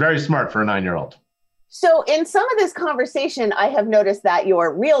 He's very smart for a 9-year-old. So in some of this conversation, I have noticed that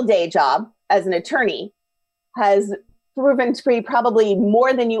your real day job as an attorney has proven to be probably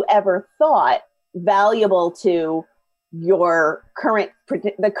more than you ever thought valuable to the current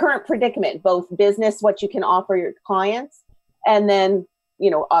predicament, both business, what you can offer your clients, and then,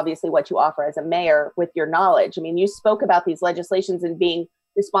 obviously what you offer as a mayor with your knowledge. I mean, you spoke about these legislations and being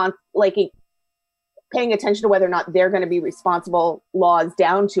paying attention to whether or not they're going to be responsible laws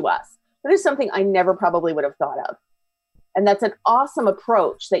down to us. That is something I never probably would have thought of. And that's an awesome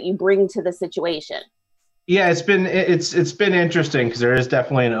approach that you bring to the situation. Yeah, it's been interesting because there is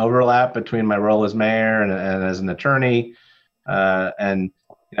definitely an overlap between my role as mayor and as an attorney. And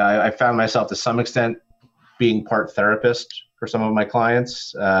I found myself to some extent being part therapist for some of my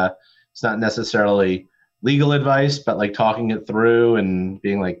clients. It's not necessarily legal advice, but like talking it through and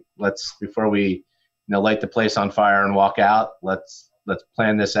being like, before we light the place on fire and walk out, let's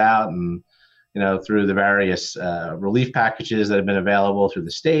plan this out. And through the various relief packages that have been available through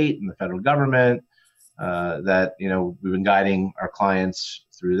the state and the federal government, that we've been guiding our clients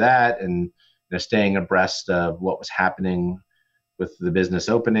through that, and staying abreast of what was happening with the business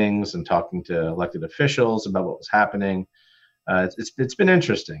openings and talking to elected officials about what was happening. It's been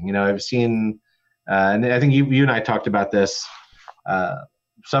interesting. I've seen, and I think you and I talked about this.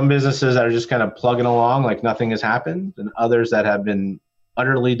 Some businesses that are just kind of plugging along like nothing has happened, and others that have been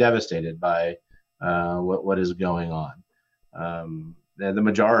utterly devastated by what is going on. The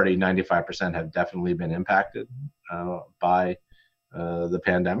majority, 95%, have definitely been impacted by the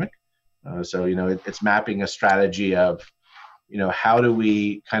pandemic. So it's mapping a strategy of how do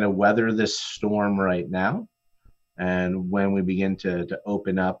we kind of weather this storm right now, and when we begin to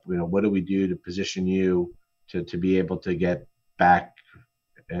open up, what do we do to position you to be able to get back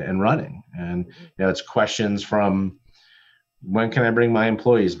and running. And it's questions from, when can I bring my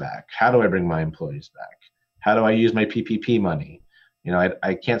employees back? How do I bring my employees back? How do I use my PPP money?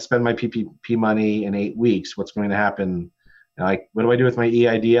 I can't spend my PPP money in 8 weeks. What's going to happen? What do I do with my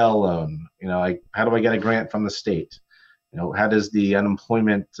EIDL loan? How do I get a grant from the state? How does the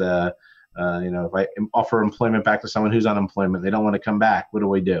unemployment, if I offer employment back to someone who's unemployment, they don't want to come back, what do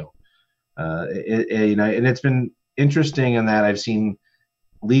we do? And it's been interesting in that I've seen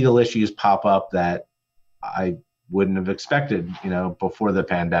legal issues pop up that I wouldn't have expected, before the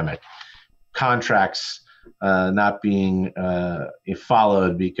pandemic. Contracts not being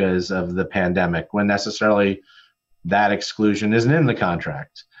followed because of the pandemic, when necessarily that exclusion isn't in the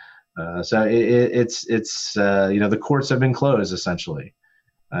contract. So it's the courts have been closed essentially.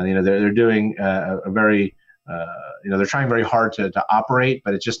 They're doing a very they're trying very hard to operate,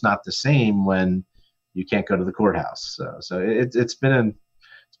 but it's just not the same when you can't go to the courthouse. So it's been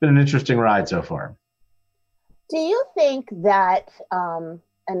an interesting ride so far. Do you think that,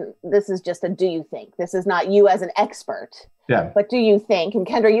 and this is just a do you think, this is not you as an expert, but do you think, and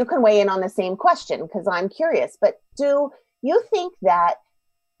Kendra, you can weigh in on the same question because I'm curious, but do you think that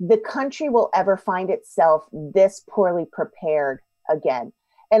the country will ever find itself this poorly prepared again?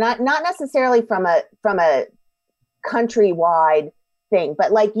 And not necessarily from a countrywide thing,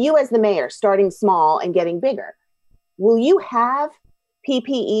 but like you as the mayor, starting small and getting bigger. Will you have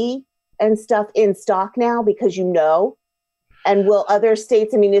PPE and stuff in stock now because and will other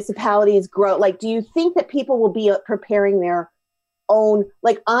states and municipalities grow? Like, do you think that people will be preparing their own?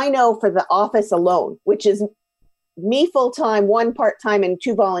 Like, I know for the office alone, which is me full-time, one part-time, and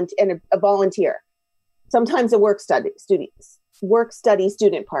a volunteer, sometimes a work study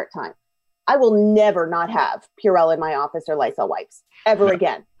student part-time. I will never not have Purell in my office or Lysol wipes ever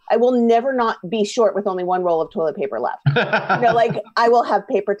again. I will never not be short with only one roll of toilet paper left. I will have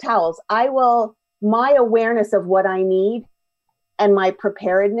paper towels. My awareness of what I need and my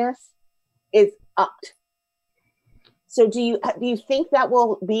preparedness is upped. So do you think that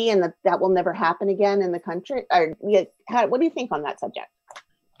will be, and that will never happen again in the country? Or what do you think on that subject?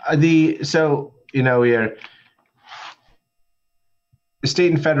 The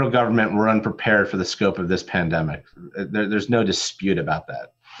state and federal government were unprepared for the scope of this pandemic. There's no dispute about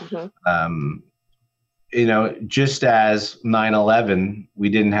that. Mm-hmm. Just as 9/11, we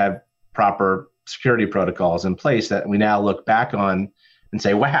didn't have proper security protocols in place that we now look back on and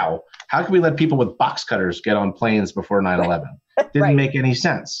say, wow, how can we let people with box cutters get on planes before 9/11? Didn't make any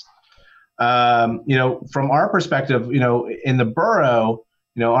sense. From our perspective, in the borough,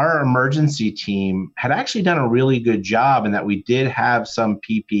 our emergency team had actually done a really good job in that we did have some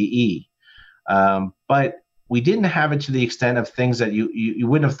PPE, but we didn't have it to the extent of things that you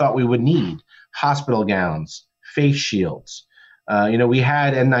wouldn't have thought we would need: hospital gowns, face shields. We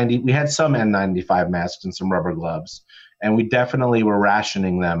had some N95 masks and some rubber gloves, and we definitely were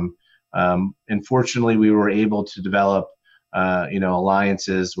rationing them. Unfortunately, we were able to develop,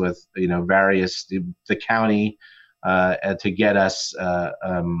 alliances with, various the county to get us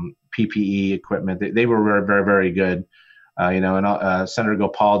PPE equipment. They were very, very, very good. Senator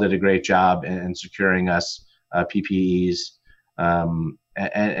Gopal did a great job in securing us PPEs,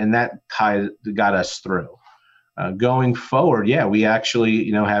 and that got us through. Going forward, we actually,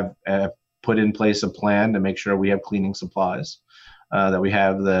 have put in place a plan to make sure we have cleaning supplies, that we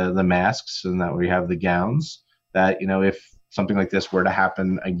have the masks, and that we have the gowns, that, if something like this were to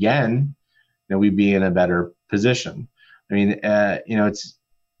happen again, we'd be in a better position. I mean, it's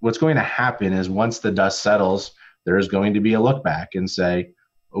what's going to happen is once the dust settles, there is going to be a look back and say,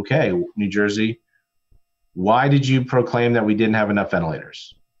 okay, New Jersey, why did you proclaim that we didn't have enough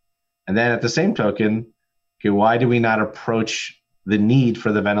ventilators? And then at the same token, okay, why do we not approach the need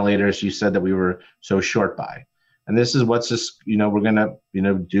for the ventilators you said that we were so short by? And this is what's just, we're going to,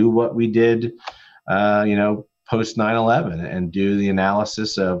 do what we did, post 9/11 and do the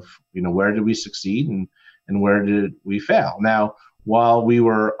analysis of, where did we succeed and where did we fail? Now, while we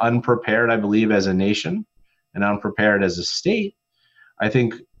were unprepared, I believe, as a nation and unprepared as a state, I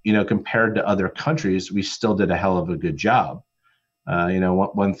think, compared to other countries, we still did a hell of a good job.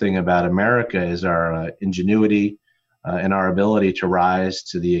 One thing about America is our ingenuity and our ability to rise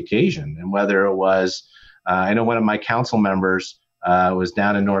to the occasion. And whether it was, I know one of my council members was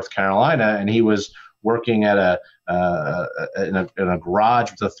down in North Carolina, and he was working at in a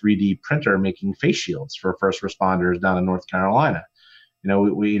garage with a 3D printer making face shields for first responders down in North Carolina.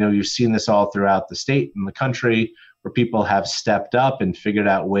 You've seen this all throughout the state and the country, where people have stepped up and figured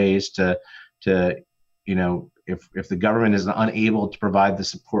out ways to if the government is unable to provide the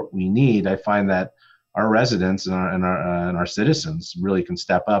support we need, I find that our residents and our citizens really can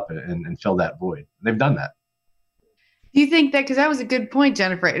step up and fill that void. They've done that. Do you think that, because that was a good point,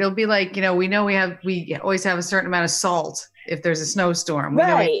 Jennifer, it'll be like, we always have a certain amount of salt if there's a snowstorm.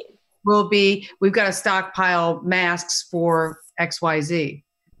 Right. We've got to stockpile masks for XYZ.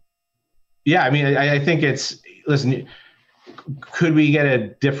 Yeah. I mean, I think listen, could we get a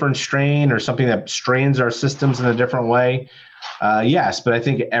different strain or something that strains our systems in a different way? Yes, but I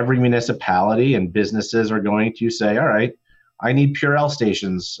think every municipality and businesses are going to say, all right, I need Purell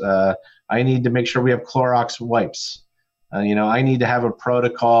stations. I need to make sure we have Clorox wipes. I need to have a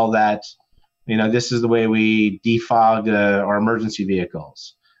protocol that, this is the way we defog our emergency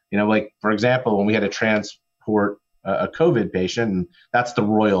vehicles. Like, for example, when we had to transport a COVID patient, and that's the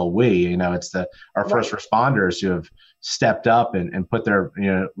royal we, it's our first responders who have stepped up and put their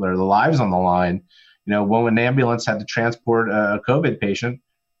lives on the line. When an ambulance had to transport a COVID patient,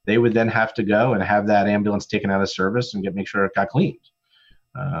 they would then have to go and have that ambulance taken out of service and make sure it got cleaned.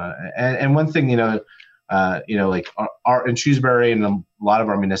 And one thing, like our in Shrewsbury and a lot of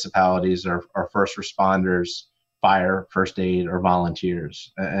our municipalities are first responders, fire, first aid, or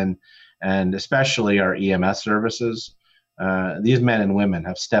volunteers, and especially our EMS services. These men and women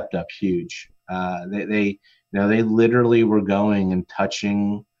have stepped up huge. They literally were going and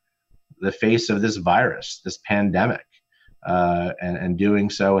touching the face of this virus, this pandemic, and doing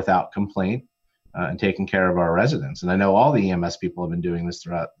so without complaint, and taking care of our residents. And I know all the EMS people have been doing this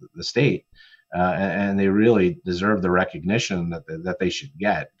throughout the state, and they really deserve the recognition that they should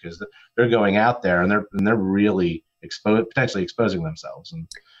get, because they're going out there and they're really potentially exposing themselves.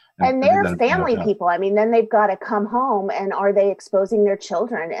 And they're family people. I mean, then they've got to come home, and are they exposing their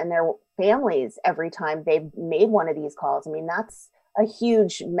children and their families every time they've made one of these calls? I mean, that's a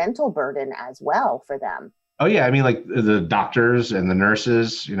huge mental burden as well for them. Oh yeah, I mean, like the doctors and the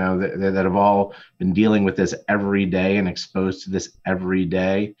nurses, that have all been dealing with this every day and exposed to this every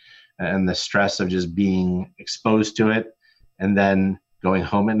day, and the stress of just being exposed to it, and then going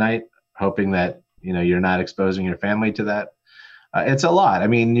home at night hoping that you're not exposing your family to that. It's a lot. I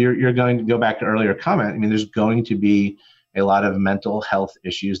mean, you're going to go back to earlier comment. I mean, there's going to be a lot of mental health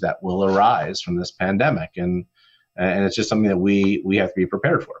issues that will arise from this pandemic, and it's just something that we have to be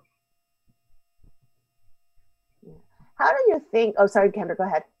prepared for. How do you think? Oh, sorry, Kendra, go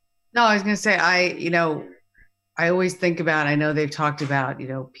ahead. No, I was going to say, I always think about, I know they've talked about,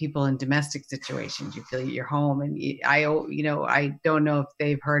 people in domestic situations, you feel at your home. And I don't know if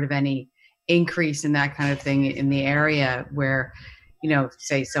they've heard of any increase in that kind of thing in the area where,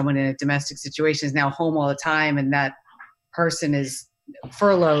 say someone in a domestic situation is now home all the time, and that person is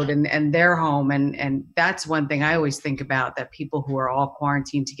furloughed and they're home. And that's one thing I always think about, that people who are all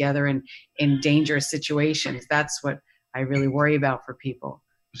quarantined together and in dangerous situations, that's what I really worry about for people.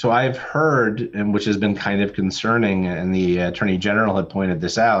 So I've heard, and which has been kind of concerning, and the Attorney General had pointed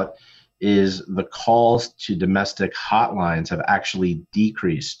this out, is the calls to domestic hotlines have actually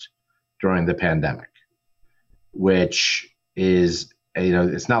decreased during the pandemic, which is,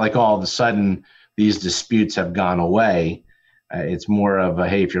 it's not like all of a sudden these disputes have gone away. It's more of a,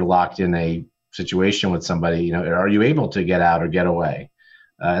 hey, if you're locked in a situation with somebody, you know, are you able to get out or get away?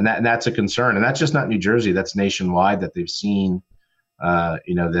 And that's a concern. And that's just not New Jersey. That's nationwide, that they've seen,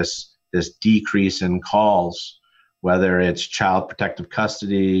 you know, this decrease in calls, whether it's child protective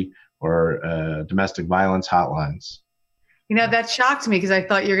custody or domestic violence hotlines. You know, that shocked me because I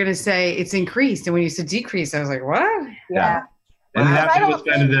thought you were going to say it's increased. And when you said decrease, I was like, what? Yeah. And that was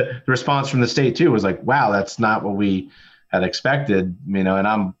kind of the response from the state too, was like, wow, that's not what we had expected, you know, and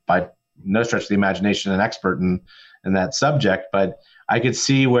I'm by no stretch of the imagination an expert in that subject, but I could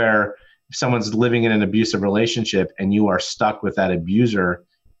see where if someone's living in an abusive relationship and you are stuck with that abuser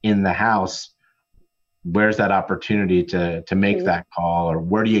in the house, where's that opportunity to make that call, or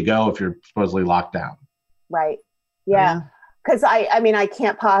where do you go if you're supposedly locked down? Right. Yeah. Because I mean, I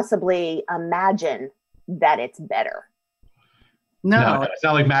can't possibly imagine that it's better. No, it's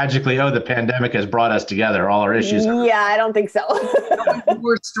not like magically, oh, the pandemic has brought us together. All our issues. Yeah, I don't think so.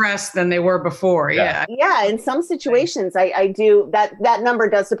 More stressed than they were before. Yeah. Yeah. In some situations, I do that number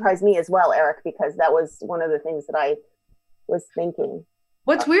does surprise me as well, Erik, because that was one of the things that I was thinking.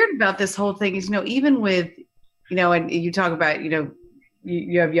 What's weird about this whole thing is, you know, even with, you know, and you talk about, you know,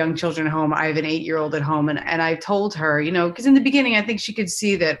 you have young children at home. I have an 8-year-old at home. And I told her, you know, because in the beginning, I think she could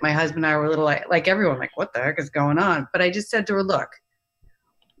see that my husband and I were a little like everyone, like, what the heck is going on? But I just said to her, look,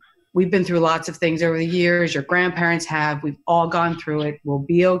 we've been through lots of things over the years. Your grandparents have. We've all gone through it. We'll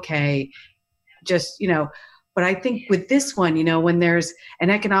be okay. Just, you know, but I think with this one, you know, when there's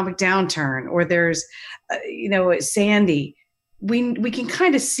an economic downturn or there's, you know, Sandy, we can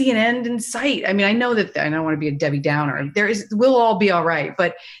kind of see an end in sight. I mean, I know that I don't want to be a Debbie Downer. We'll all be all right.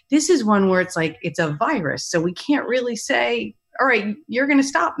 But this is one where it's like, it's a virus. So we can't really say, all right, you're going to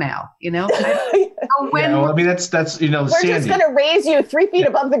stop now, you know? I mean, that's, you know, we're Sandy. Just going to raise you 3 feet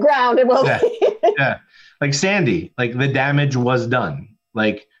above the ground and we'll. Yeah. Like Sandy, like the damage was done.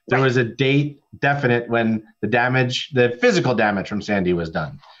 Like there was a date definite when the physical damage from Sandy was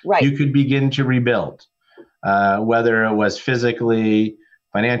done. Right. You could begin to rebuild. Whether it was physically,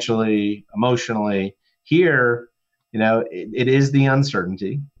 financially, emotionally. Here, you know, it is the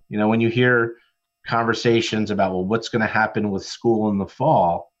uncertainty. You know, when you hear conversations about, well, what's going to happen with school in the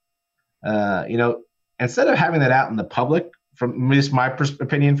fall, you know, instead of having that out in the public, from at least my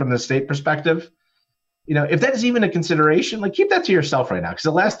opinion from the state perspective, you know, if that is even a consideration, like keep that to yourself right now. Because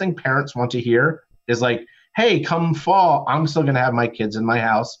the last thing parents want to hear is like, hey, come fall, I'm still going to have my kids in my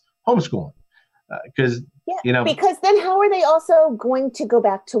house homeschooling. Because you know, because then how are they also going to go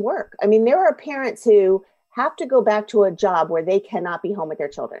back to work? I mean, there are parents who have to go back to a job where they cannot be home with their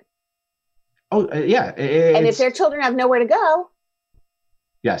children. Oh, yeah. And if their children have nowhere to go.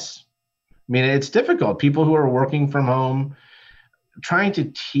 Yes. I mean, it's difficult. People who are working from home, trying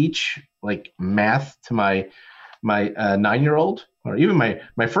to teach like math to my 9-year-old or even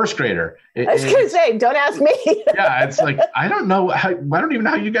my first grader. I was going to say, don't ask me. Yeah, it's like, I don't even know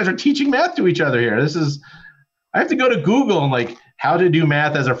how you guys are teaching math to each other here. I have to go to Google and like how to do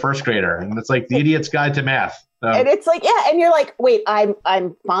math as a first grader. And it's like the idiot's guide to math. So. And it's like, yeah. And you're like, wait,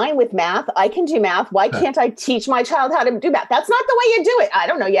 I'm fine with math. I can do math. Why can't I teach my child how to do math? That's not the way you do it. I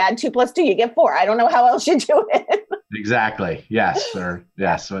don't know. You add 2 + 2, you get 4. I don't know how else you do it. Exactly. Yes. Or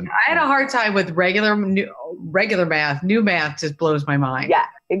yes. I had a hard time with regular math. New math just blows my mind. Yeah,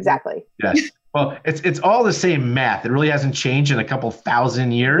 exactly. Yes. Well, it's all the same math. It really hasn't changed in a couple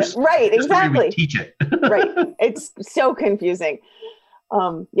thousand years. Right. Exactly. We teach it. Right. It's so confusing.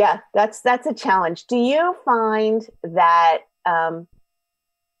 Yeah, that's a challenge. Do you find that, I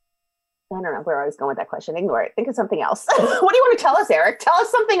don't know where I was going with that question. Ignore it. Think of something else. What do you want to tell us, Erik? Tell us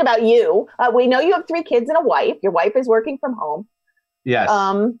something about you. We know you have 3 kids and a wife. Your wife is working from home. Yes.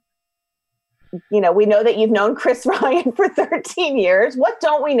 You know, we know that you've known Chris Ryan for 13 years. What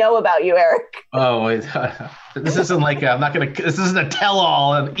don't we know about you, Erik? Oh, this isn't like this isn't a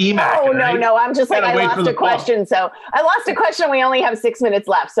tell-all of EMAC. Oh, right? No. I'm just like, I lost a question. So I lost a question. We only have 6 minutes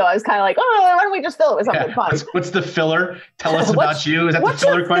left. So I was kind of like, oh, why don't we just fill it with something fun? What's the filler? Tell us about you. Is that the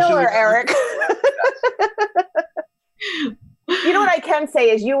filler question? Filler, Erik? You know what I can say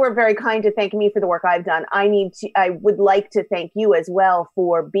is you were very kind to thank me for the work I've done. I would like to thank you as well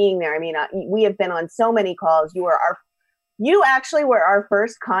for being there. I mean, we have been on so many calls. You actually were our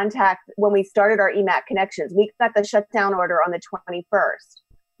first contact when we started our EMAC connections. We got the shutdown order on the 21st.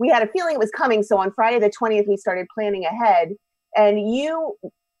 We had a feeling it was coming. So on Friday, the 20th, we started planning ahead, and you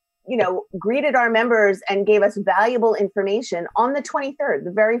know, greeted our members and gave us valuable information on the 23rd,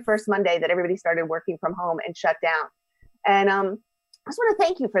 the very first Monday that everybody started working from home and shut down. And I just want to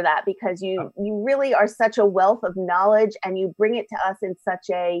thank you for that, because you really are such a wealth of knowledge, and you bring it to us in such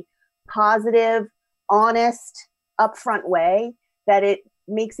a positive, honest, upfront way that it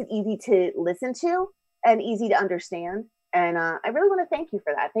makes it easy to listen to and easy to understand. And I really want to thank you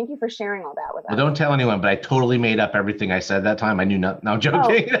for that. Thank you for sharing all that with us. Well, don't tell anyone, but I totally made up everything I said that time. I knew nothing. No, I'm joking. Oh,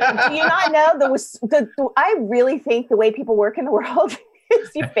 do you not know I really think the way people work in the world is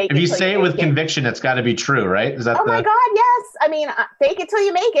you fake it. If you say it with conviction, it's got to be true, right? Is that my God, yes. I mean, fake it till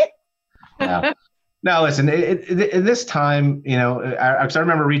you make it. Yeah. No, listen, in this time, I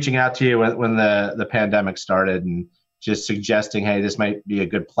remember reaching out to you when the pandemic started and just suggesting, hey, this might be a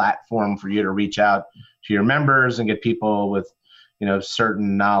good platform for you to reach out to your members and get people with,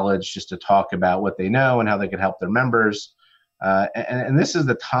 certain knowledge just to talk about what they know and how they can help their members. And this is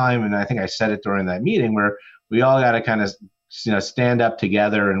the time, and I think I said it during that meeting, where we all got to kind of, stand up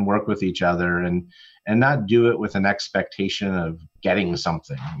together and work with each other and not do it with an expectation of getting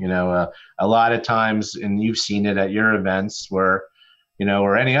something. A lot of times, and you've seen it at your events where,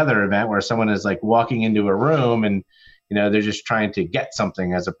 or any other event where someone is like walking into a room and, they're just trying to get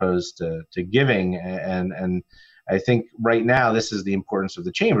something as opposed to giving. And I think right now, this is the importance of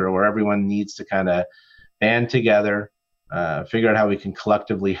the chamber, where everyone needs to kind of band together, figure out how we can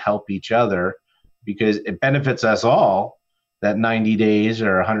collectively help each other, because it benefits us all that 90 days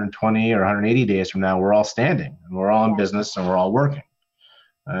or 120 or 180 days from now, we're all standing and we're all in business and we're all working.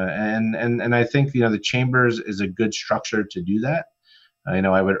 And I think, the chambers is a good structure to do that.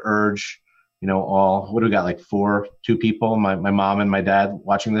 I would urge, all, what do we got, like two people, my mom and my dad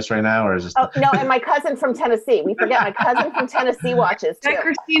watching this right now, or is this? Oh, no, and my cousin from Tennessee. We forget my cousin from Tennessee watches too. Is that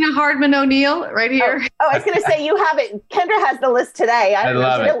Christina Hardman O'Neill right here? Oh, I was going to say, you have it. Kendra has the list today. I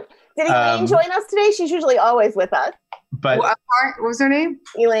love it. Did Elaine join us today? She's usually always with us. But what was her name?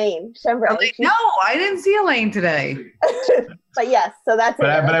 Elaine Shembro. No, I didn't see Elaine today. But yes, so that's it.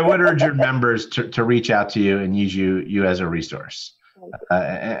 But I would urge your members to reach out to you and use you as a resource.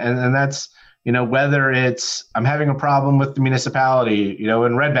 And that's, whether it's I'm having a problem with the municipality,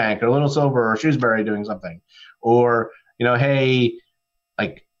 in Red Bank or Little Silver or Shrewsbury doing something, or, hey,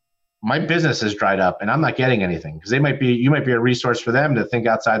 like my business has dried up and I'm not getting anything, because you might be a resource for them to think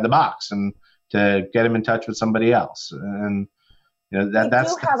outside the box and to get them in touch with somebody else. And we do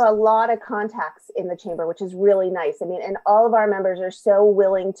have a lot of contacts in the chamber, which is really nice. I mean, and all of our members are so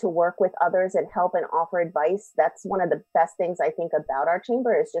willing to work with others and help and offer advice. That's one of the best things I think about our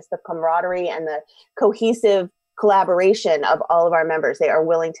chamber, is just the camaraderie and the cohesive collaboration of all of our members. They are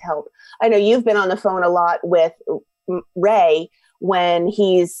willing to help. I know you've been on the phone a lot with Ray when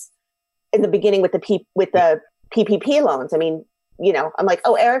he's in the beginning with the PPP loans. I mean, I'm like,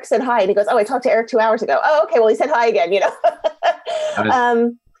 oh, Erik said hi. And he goes, oh, I talked to Erik 2 hours ago. Oh, okay. Well, he said hi again,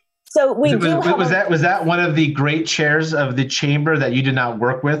 So we was that one of the great chairs of the chamber that you did not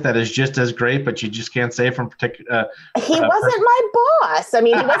work with that is just as great, but you just can't say from particular? He wasn't my boss. I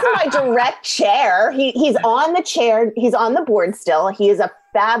mean, he wasn't my direct chair. He's on the chair. He's on the board still. He is a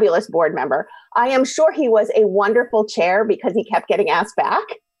fabulous board member. I am sure he was a wonderful chair because he kept getting asked back.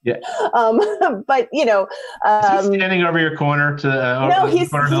 Yeah. But is he standing over your corner no, he's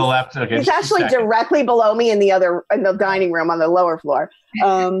corner to the left? Okay. He's actually directly below me in the dining room on the lower floor.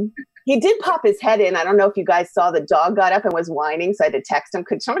 He did pop his head in. I don't know if you guys saw, the dog got up and was whining, so I had to text him,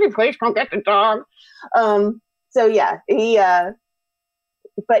 could somebody please come get the dog? So yeah,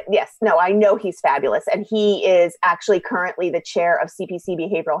 but yes, no, I know he's fabulous. And he is actually currently the chair of CPC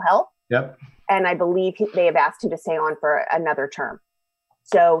Behavioral Health. Yep. And I believe they have asked him to stay on for another term.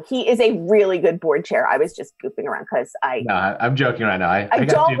 So he is a really good board chair. I was just goofing around because I'm joking right now. I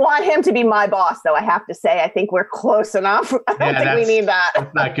don't want him to be my boss, though. I have to say, I think we're close enough. I don't think we need that.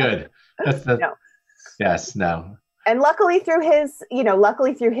 That's not good. No. Yes, no. And luckily through his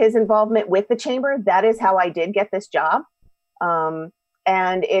involvement with the chamber, that is how I did get this job.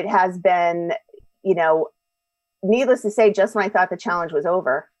 And it has been, needless to say, just when I thought the challenge was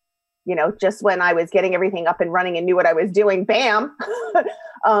over, just when I was getting everything up and running and knew what I was doing, bam,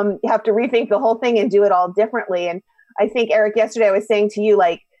 you have to rethink the whole thing and do it all differently. And I think, Erik, yesterday I was saying to you,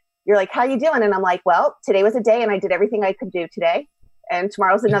 you're like, how you doing? And I'm like, well, today was a day and I did everything I could do today. And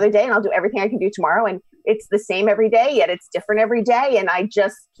tomorrow's another day and I'll do everything I can do tomorrow. And it's the same every day, yet it's different every day. And I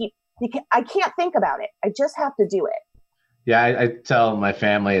just I can't think about it. I just have to do it. Yeah, I tell my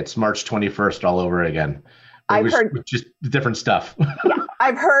family it's March 21st all over again. I've heard just different stuff. Yeah,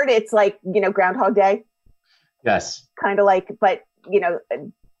 I've heard it's like, Groundhog Day. Yes. Kind of like, but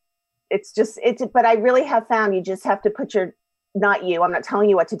but I really have found you just have to put I'm not telling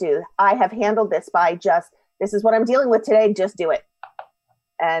you what to do. I have handled this by this is what I'm dealing with today. Just do it.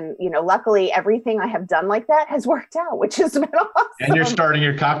 And, luckily everything I have done like that has worked out, which has been awesome. And you're starting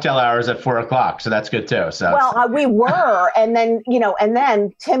your cocktail hours at 4:00. So that's good too. So well, we were. And then, and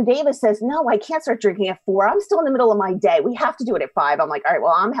then Tim Davis says, no, I can't start drinking at 4. I'm still in the middle of my day. We have to do it at 5. I'm like, all right,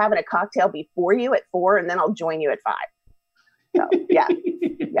 well, I'm having a cocktail before you at 4, and then I'll join you at 5. So yeah.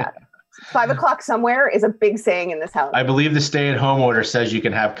 5:00 somewhere is a big saying in this house. I believe the stay-at-home order says you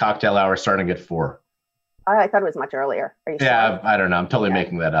can have cocktail hours starting at 4. I thought it was much earlier. Are you sure? I don't know. I'm totally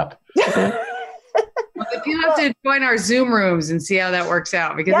making that up. If you have to join our Zoom rooms and see how that works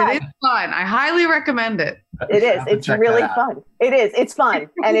out, because it is fun. I highly recommend it. It is. It's really fun. It is. It's fun.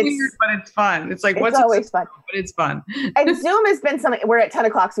 And it's weird, but it's fun. It's like, it's always fun. But it's fun. And Zoom has been something, we're at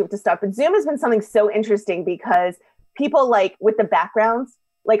 10:00, so we have to stop. But Zoom has been something so interesting because people like with the backgrounds,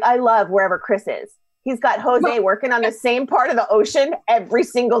 like I love wherever Chris is. He's got Jose working on the same part of the ocean every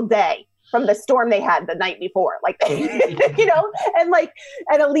single day from the storm they had the night before. Like, and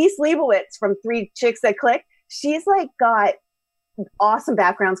Elise Leibowitz from 3 Chicks That Click, she's like got awesome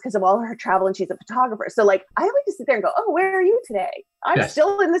backgrounds because of all her travel, and she's a photographer. So like, I like to sit there and go, oh, where are you today? I'm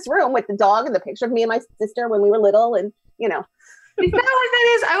still in this room with the dog and the picture of me and my sister when we were little. And, Is that what that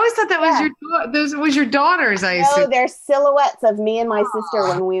is? I always thought that was your daughters. No, they're silhouettes of me and my sister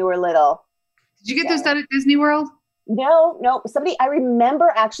when we were little. Did you get those done at Disney World? No. I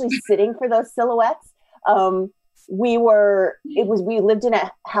remember actually sitting for those silhouettes. We lived in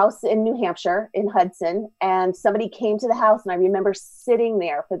a house in New Hampshire in Hudson, and somebody came to the house, and I remember sitting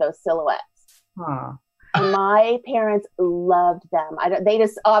there for those silhouettes. Huh. And my parents loved them. They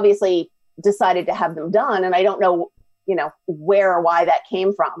just obviously decided to have them done, and I don't know, where or why that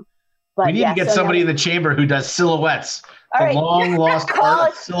came from. But we need to get somebody in the chamber who does silhouettes. All right. Long lost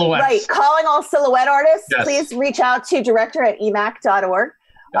art of silhouettes. Right. Calling all silhouette artists. Yes. Please reach out to director@emac.org.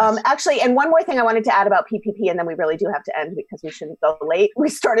 Yes. Actually, and one more thing I wanted to add about PPP, and then we really do have to end because we shouldn't go late. We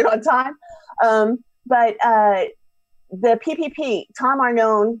started on time. But the PPP, Tom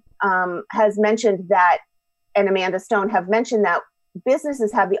Arnone has mentioned that, and Amanda Stone have mentioned that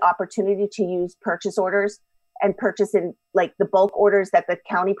businesses have the opportunity to use purchase orders and purchase in like the bulk orders that the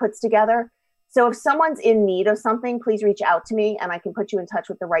county puts together. So if someone's in need of something, please reach out to me and I can put you in touch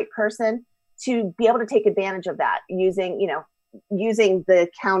with the right person to be able to take advantage of that using the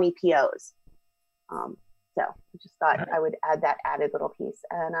county POs. So I just thought I would add that added little piece.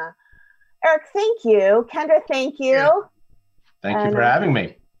 And Erik, thank you. Kendra, thank you. Yeah. Thank you for having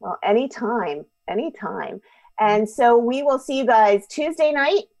me. Well, anytime. And so we will see you guys Tuesday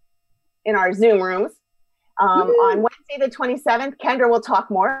night in our Zoom rooms. On Wednesday, the 27th, Kendra will talk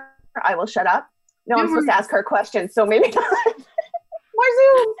more. I will shut up. No, I'm supposed to ask her questions, so maybe more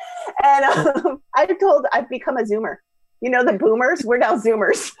Zoom. And I've become a Zoomer. The boomers, we're now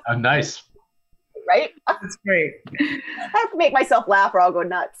Zoomers. Oh, nice. Right? That's great. I have to make myself laugh or I'll go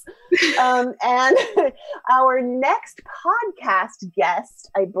nuts. And our next podcast guest,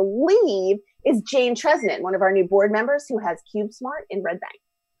 I believe, is Jane Tresnan, one of our new board members who has CubeSmart in Red Bank.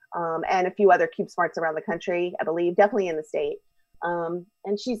 And a few other CubeSmarts around the country, I believe, definitely in the state. And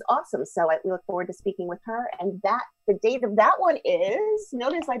she's awesome. So we look forward to speaking with her. And the date of that one is,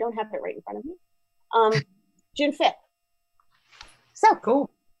 notice I don't have it right in front of me, June 5th. So cool.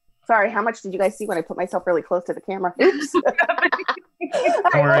 Sorry, how much did you guys see when I put myself really close to the camera? Oops.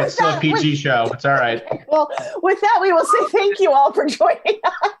 Don't worry, it's still a PG show. It's all right. Well, with that, we will say thank you all for joining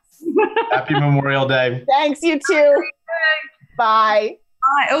us. Happy Memorial Day. Thanks, you too. Bye.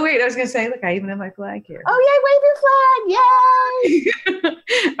 Hi. Oh, wait, I was going to say, look, I even have my flag here. Oh, yay, wave your flag.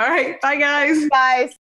 Yay. All right. Bye, guys. Bye.